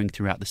occurring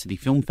throughout the Sydney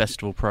Film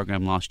Festival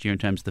program last year in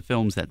terms of the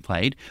films that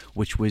played,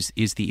 which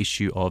is the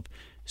issue of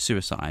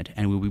suicide.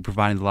 And we'll be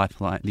providing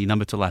the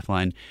number to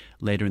Lifeline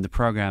later in the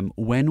program.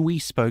 When we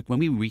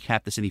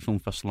recapped the Sydney Film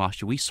Festival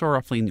last year, we saw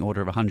roughly in the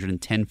order of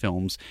 110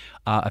 films.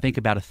 I think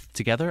about a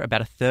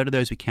third of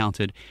those we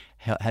counted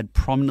had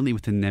prominently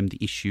within them the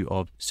issue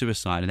of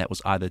suicide, and that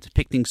was either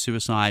depicting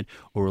suicide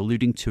or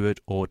alluding to it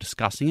or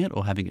discussing it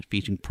or having it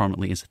featuring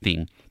prominently as a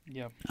theme.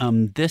 Yeah.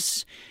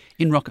 This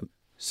in Rocket.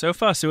 So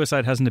far,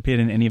 suicide hasn't appeared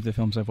in any of the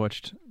films I've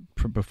watched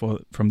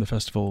from the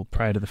festival,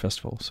 prior to the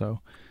festival. So,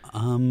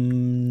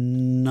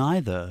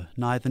 neither.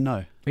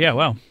 No. Yeah.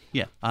 Wow.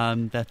 Yeah.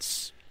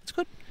 It's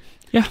good.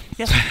 Yeah.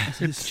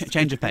 It's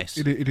change of pace.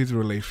 It is a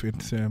relief.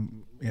 It's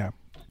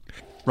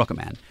Rocket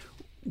Man.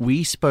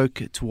 We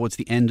spoke towards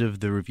the end of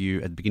the review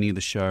at the beginning of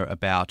the show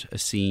about a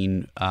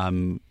scene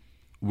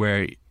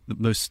where the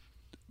most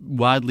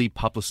widely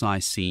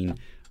publicized scene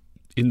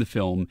in the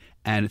film,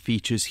 and it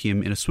features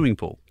him in a swimming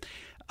pool.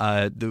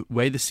 The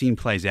way the scene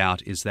plays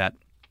out is that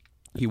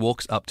he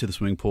walks up to the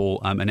swimming pool,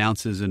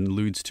 announces and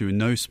alludes to in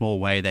no small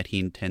way that he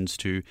intends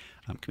to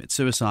commit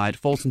suicide,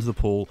 falls into the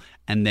pool,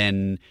 and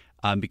then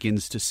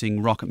begins to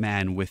sing Rocket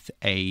Man with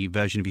a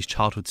version of his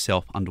childhood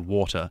self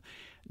underwater.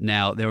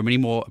 Now, there were many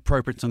more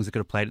appropriate songs that could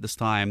have played at this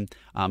time.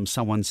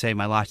 Someone Saved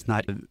My Life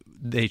Tonight.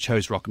 They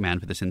chose Rocket Man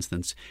for this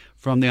instance.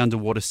 From the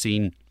underwater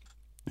scene,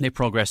 they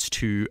progress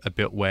to a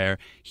bit where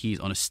he's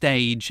on a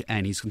stage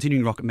and he's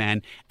continuing Rocket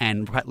Man,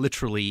 and quite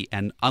literally,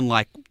 and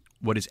unlike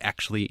what is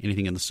actually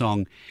anything in the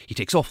song, he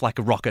takes off like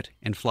a rocket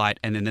in flight,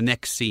 and then the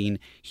next scene,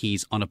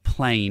 he's on a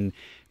plane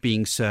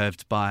being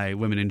served by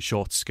women in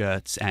short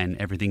skirts, and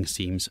everything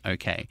seems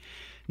okay.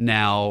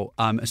 Now,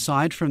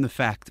 aside from the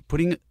fact,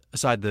 putting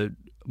aside the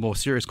more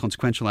serious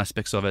consequential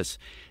aspects of it,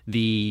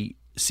 the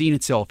scene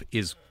itself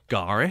is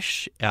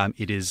garish,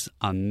 it is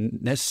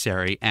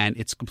unnecessary, and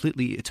it's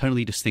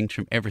totally distinct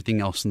from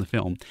everything else in the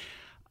film.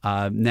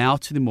 Now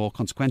to the more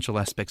consequential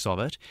aspects of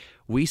it.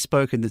 We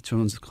spoke in the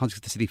context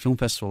of the Sydney Film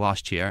Festival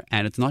last year,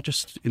 and it's not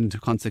just in the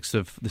context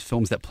of the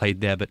films that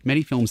played there, but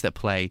many films that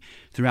play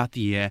throughout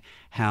the year,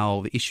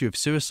 how the issue of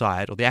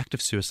suicide or the act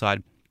of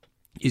suicide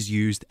is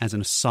used as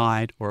an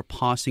aside or a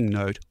passing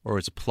note or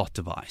as a plot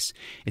device.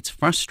 It's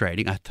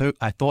frustrating. I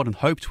thought and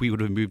hoped we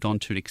would have moved on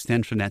to an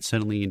extent from that,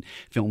 certainly in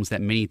films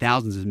that many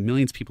thousands and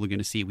millions of people are going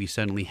to see. We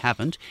certainly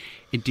haven't.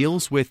 It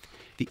deals with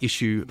the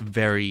issue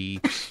very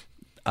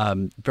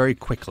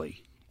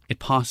quickly. It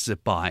passes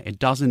it by. It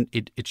doesn't.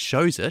 It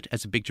shows it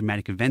as a big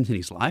dramatic event in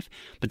his life,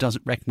 but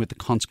doesn't reckon with the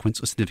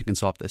consequence or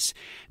significance of this.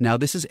 Now,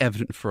 this is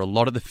evident for a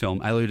lot of the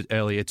film. I alluded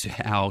earlier to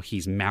how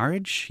his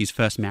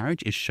first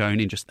marriage, is shown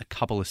in just a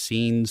couple of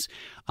scenes.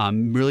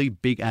 Really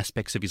big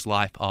aspects of his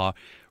life are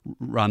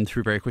run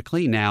through very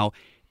quickly. Now,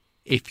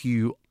 if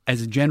you,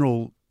 as a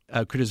general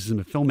criticism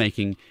of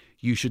filmmaking,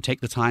 you should take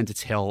the time to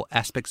tell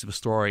aspects of a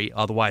story,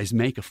 otherwise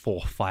make a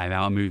 4 or 5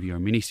 hour movie or a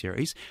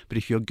miniseries. But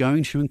if you're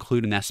going to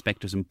include an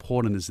aspect as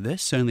important as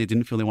this, certainly I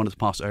didn't feel they wanted to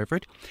pass over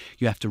it,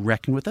 you have to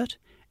reckon with it,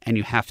 and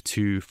you have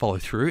to follow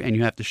through, and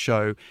you have to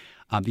show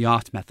the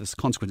aftermath, the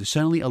consequences.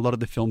 Certainly a lot of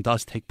the film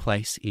does take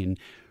place in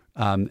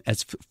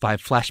as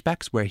 5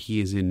 flashbacks where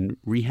he is in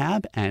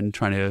rehab and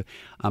trying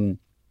to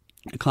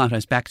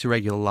acclimatize back to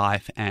regular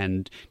life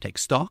and take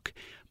stock.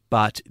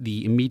 but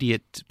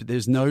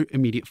there's no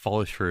immediate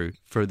follow through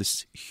for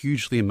this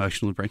hugely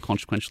emotional, very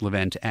consequential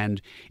event.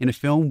 And in a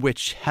film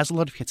which has a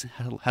lot of hits,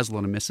 has a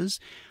lot of misses,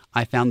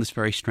 I found this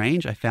very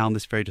strange. I found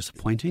this very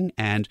disappointing,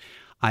 and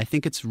I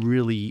think it's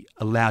really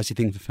a lousy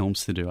thing for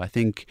films to do. I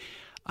think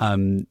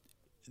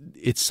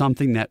it's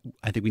something that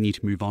I think we need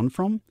to move on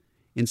from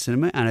in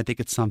cinema, and I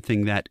think it's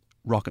something that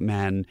Rocket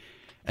Man,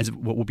 as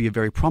what will be a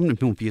very prominent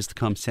film for years to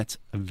come, sets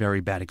a very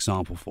bad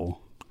example for.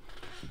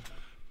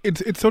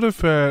 It sort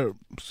of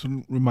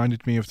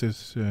reminded me of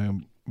this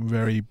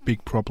very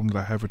big problem that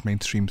I have with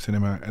mainstream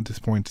cinema at this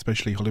point,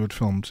 especially Hollywood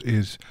films,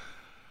 is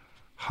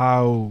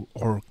how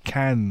or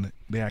can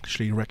they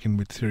actually reckon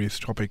with serious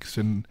topics,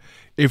 and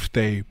if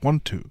they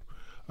want to,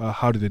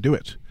 how do they do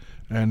it?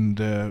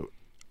 And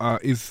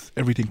is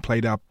everything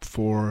played up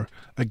for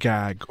a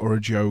gag or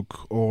a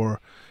joke, or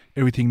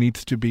everything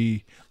needs to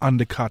be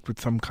undercut with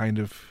some kind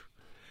of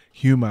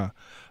humor,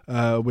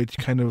 which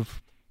kind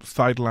of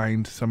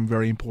sidelined some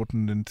very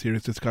important and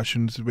serious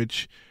discussions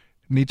which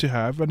need to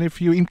have. And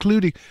if you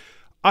include it,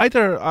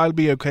 either I'll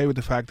be okay with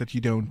the fact that you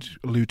don't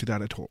allude to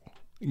that at all.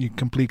 You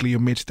completely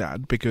omit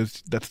that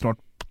because that's not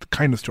the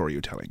kind of story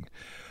you're telling.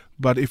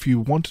 But if you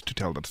want to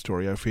tell that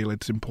story, I feel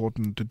it's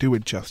important to do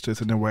it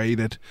justice in a way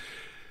that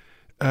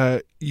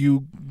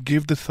you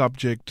give the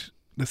subject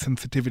the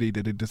sensitivity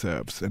that it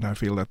deserves. And I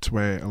feel that's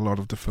where a lot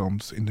of the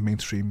films in the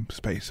mainstream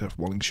space are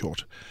falling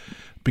short,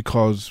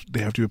 because they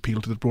have to appeal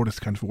to the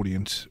broadest kind of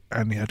audience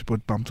and they have to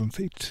put bumps on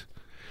seats.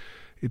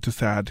 It's a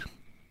sad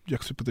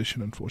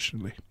juxtaposition,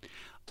 unfortunately.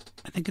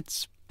 I think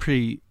it's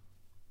pretty...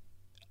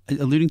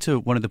 Alluding to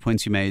one of the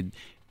points you made,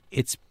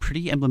 it's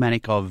pretty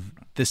emblematic of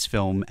this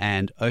film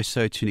and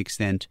also to an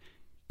extent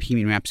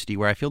Bohemian Rhapsody,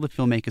 where I feel the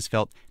filmmakers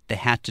felt they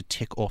had to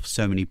tick off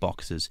so many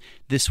boxes.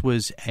 This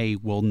was a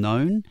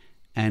well-known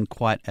and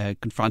quite a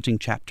confronting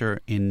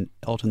chapter in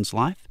Elton's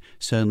life.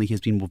 Certainly he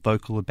has been more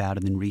vocal about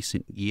it in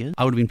recent years.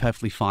 I would have been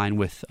perfectly fine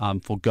with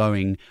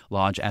foregoing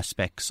large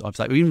aspects of,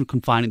 like, even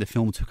confining the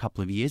film to a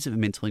couple of years if it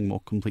meant telling a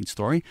more complete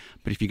story.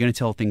 But if you're going to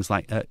tell things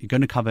like, you're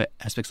going to cover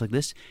aspects like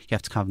this, you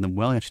have to cover them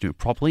well, you have to do it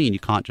properly, and you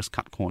can't just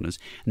cut corners.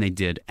 And they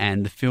did.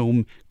 And the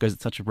film goes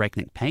at such a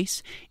breakneck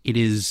pace. It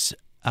is...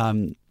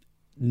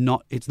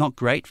 it's not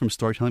great from a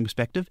storytelling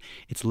perspective.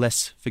 It's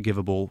less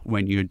forgivable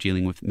when you're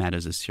dealing with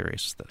matters as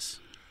serious as this.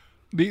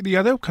 The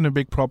other kind of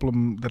big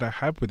problem that I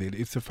have with it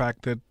is the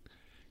fact that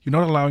you're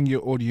not allowing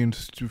your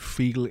audience to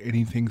feel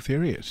anything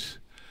serious.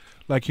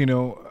 Like,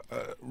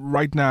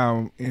 right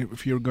now,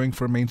 if you're going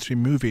for a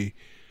mainstream movie,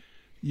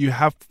 you're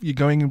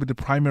going in with the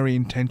primary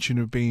intention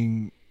of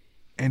being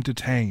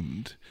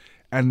entertained.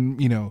 And,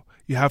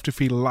 you have to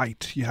feel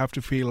light. You have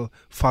to feel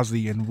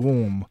fuzzy and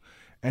warm.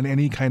 And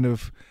any kind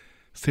of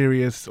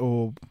serious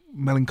or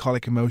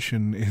melancholic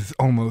emotion is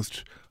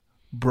almost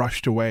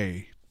brushed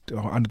away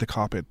or under the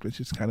carpet,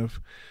 which is kind of,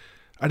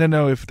 I don't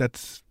know if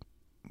that's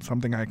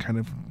something I kind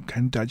of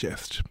can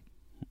digest.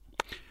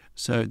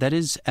 So that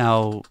is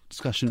our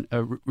discussion,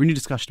 a renewed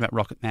discussion about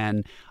Rocket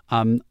Man.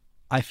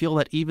 I feel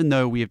that even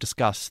though we have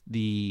discussed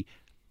the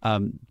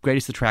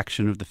greatest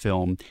attraction of the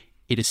film,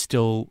 it is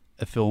still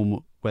a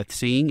film worth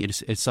seeing.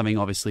 It's something,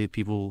 obviously,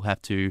 people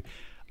have to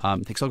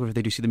take stock of if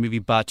they do see the movie,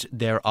 but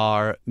there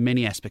are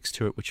many aspects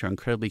to it which are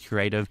incredibly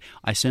creative.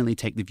 I certainly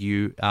take the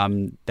view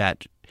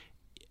that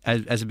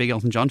as a big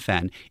Elton John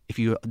fan, if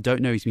you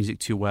don't know his music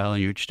too well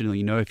and you're interested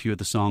in, a few of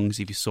the songs,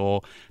 if you saw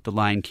The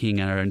Lion King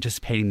and are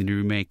anticipating the new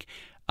remake,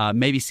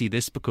 maybe see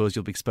this, because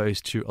you'll be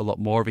exposed to a lot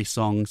more of his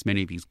songs,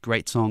 many of his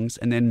great songs.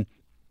 And then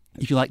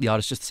if you like the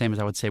artist, just the same as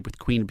I would say with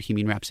Queen and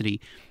Bohemian Rhapsody,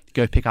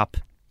 go pick up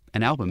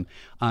an album.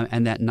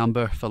 And that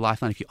number for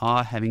Lifeline, if you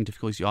are having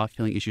difficulties, you are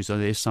feeling issues, or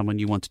there's someone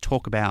you want to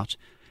talk about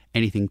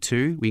anything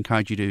to, we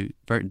encourage you to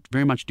very,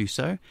 very much do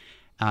so.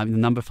 The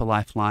number for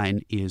Lifeline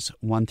is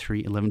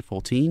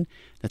 131114.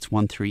 That's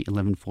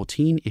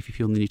 131114. If you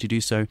feel the need to do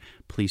so,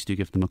 please do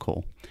give them a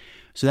call.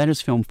 So that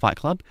is Film Fight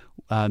Club.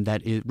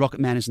 That is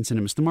Rocket Man is in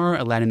cinemas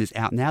tomorrow. Aladdin is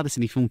out now. The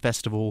Sydney Film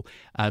Festival,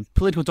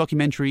 political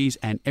documentaries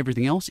and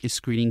everything else is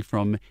screening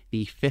from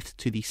the 5th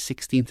to the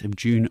 16th of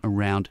June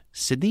around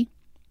Sydney.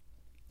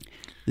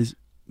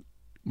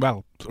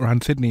 Well,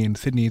 around Sydney, and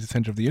Sydney is the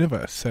centre of the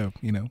universe, so,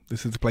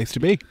 this is the place to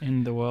be.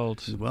 In the world.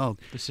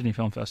 The Sydney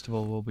Film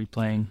Festival will be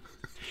playing.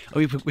 Oh,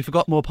 we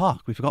forgot Moore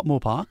Park.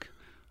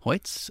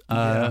 Hoyts.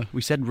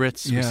 We said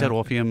Ritz. Yeah. We said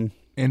Orpheum.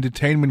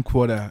 Entertainment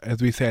Quarter,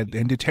 as we said.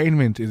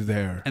 Entertainment is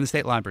there. And the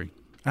State Library.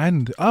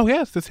 And,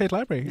 yes, the State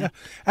Library, yeah.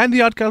 And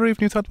the Art Gallery of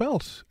New South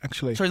Wales,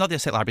 actually. Sorry, not the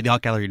State Library, the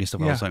Art Gallery of New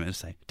South Wales, I meant to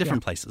say.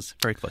 Different places.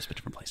 Very close, but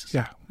different places.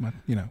 Yeah, but,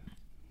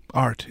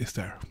 art is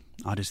there.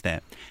 Art is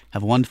there.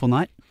 Have a wonderful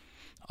night.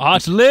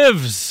 Art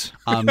lives!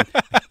 Good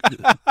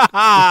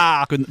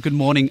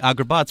morning,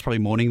 Agrabah. It's probably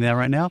morning there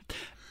right now.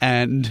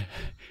 And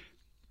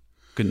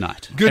good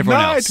night. Good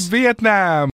night, Vietnam!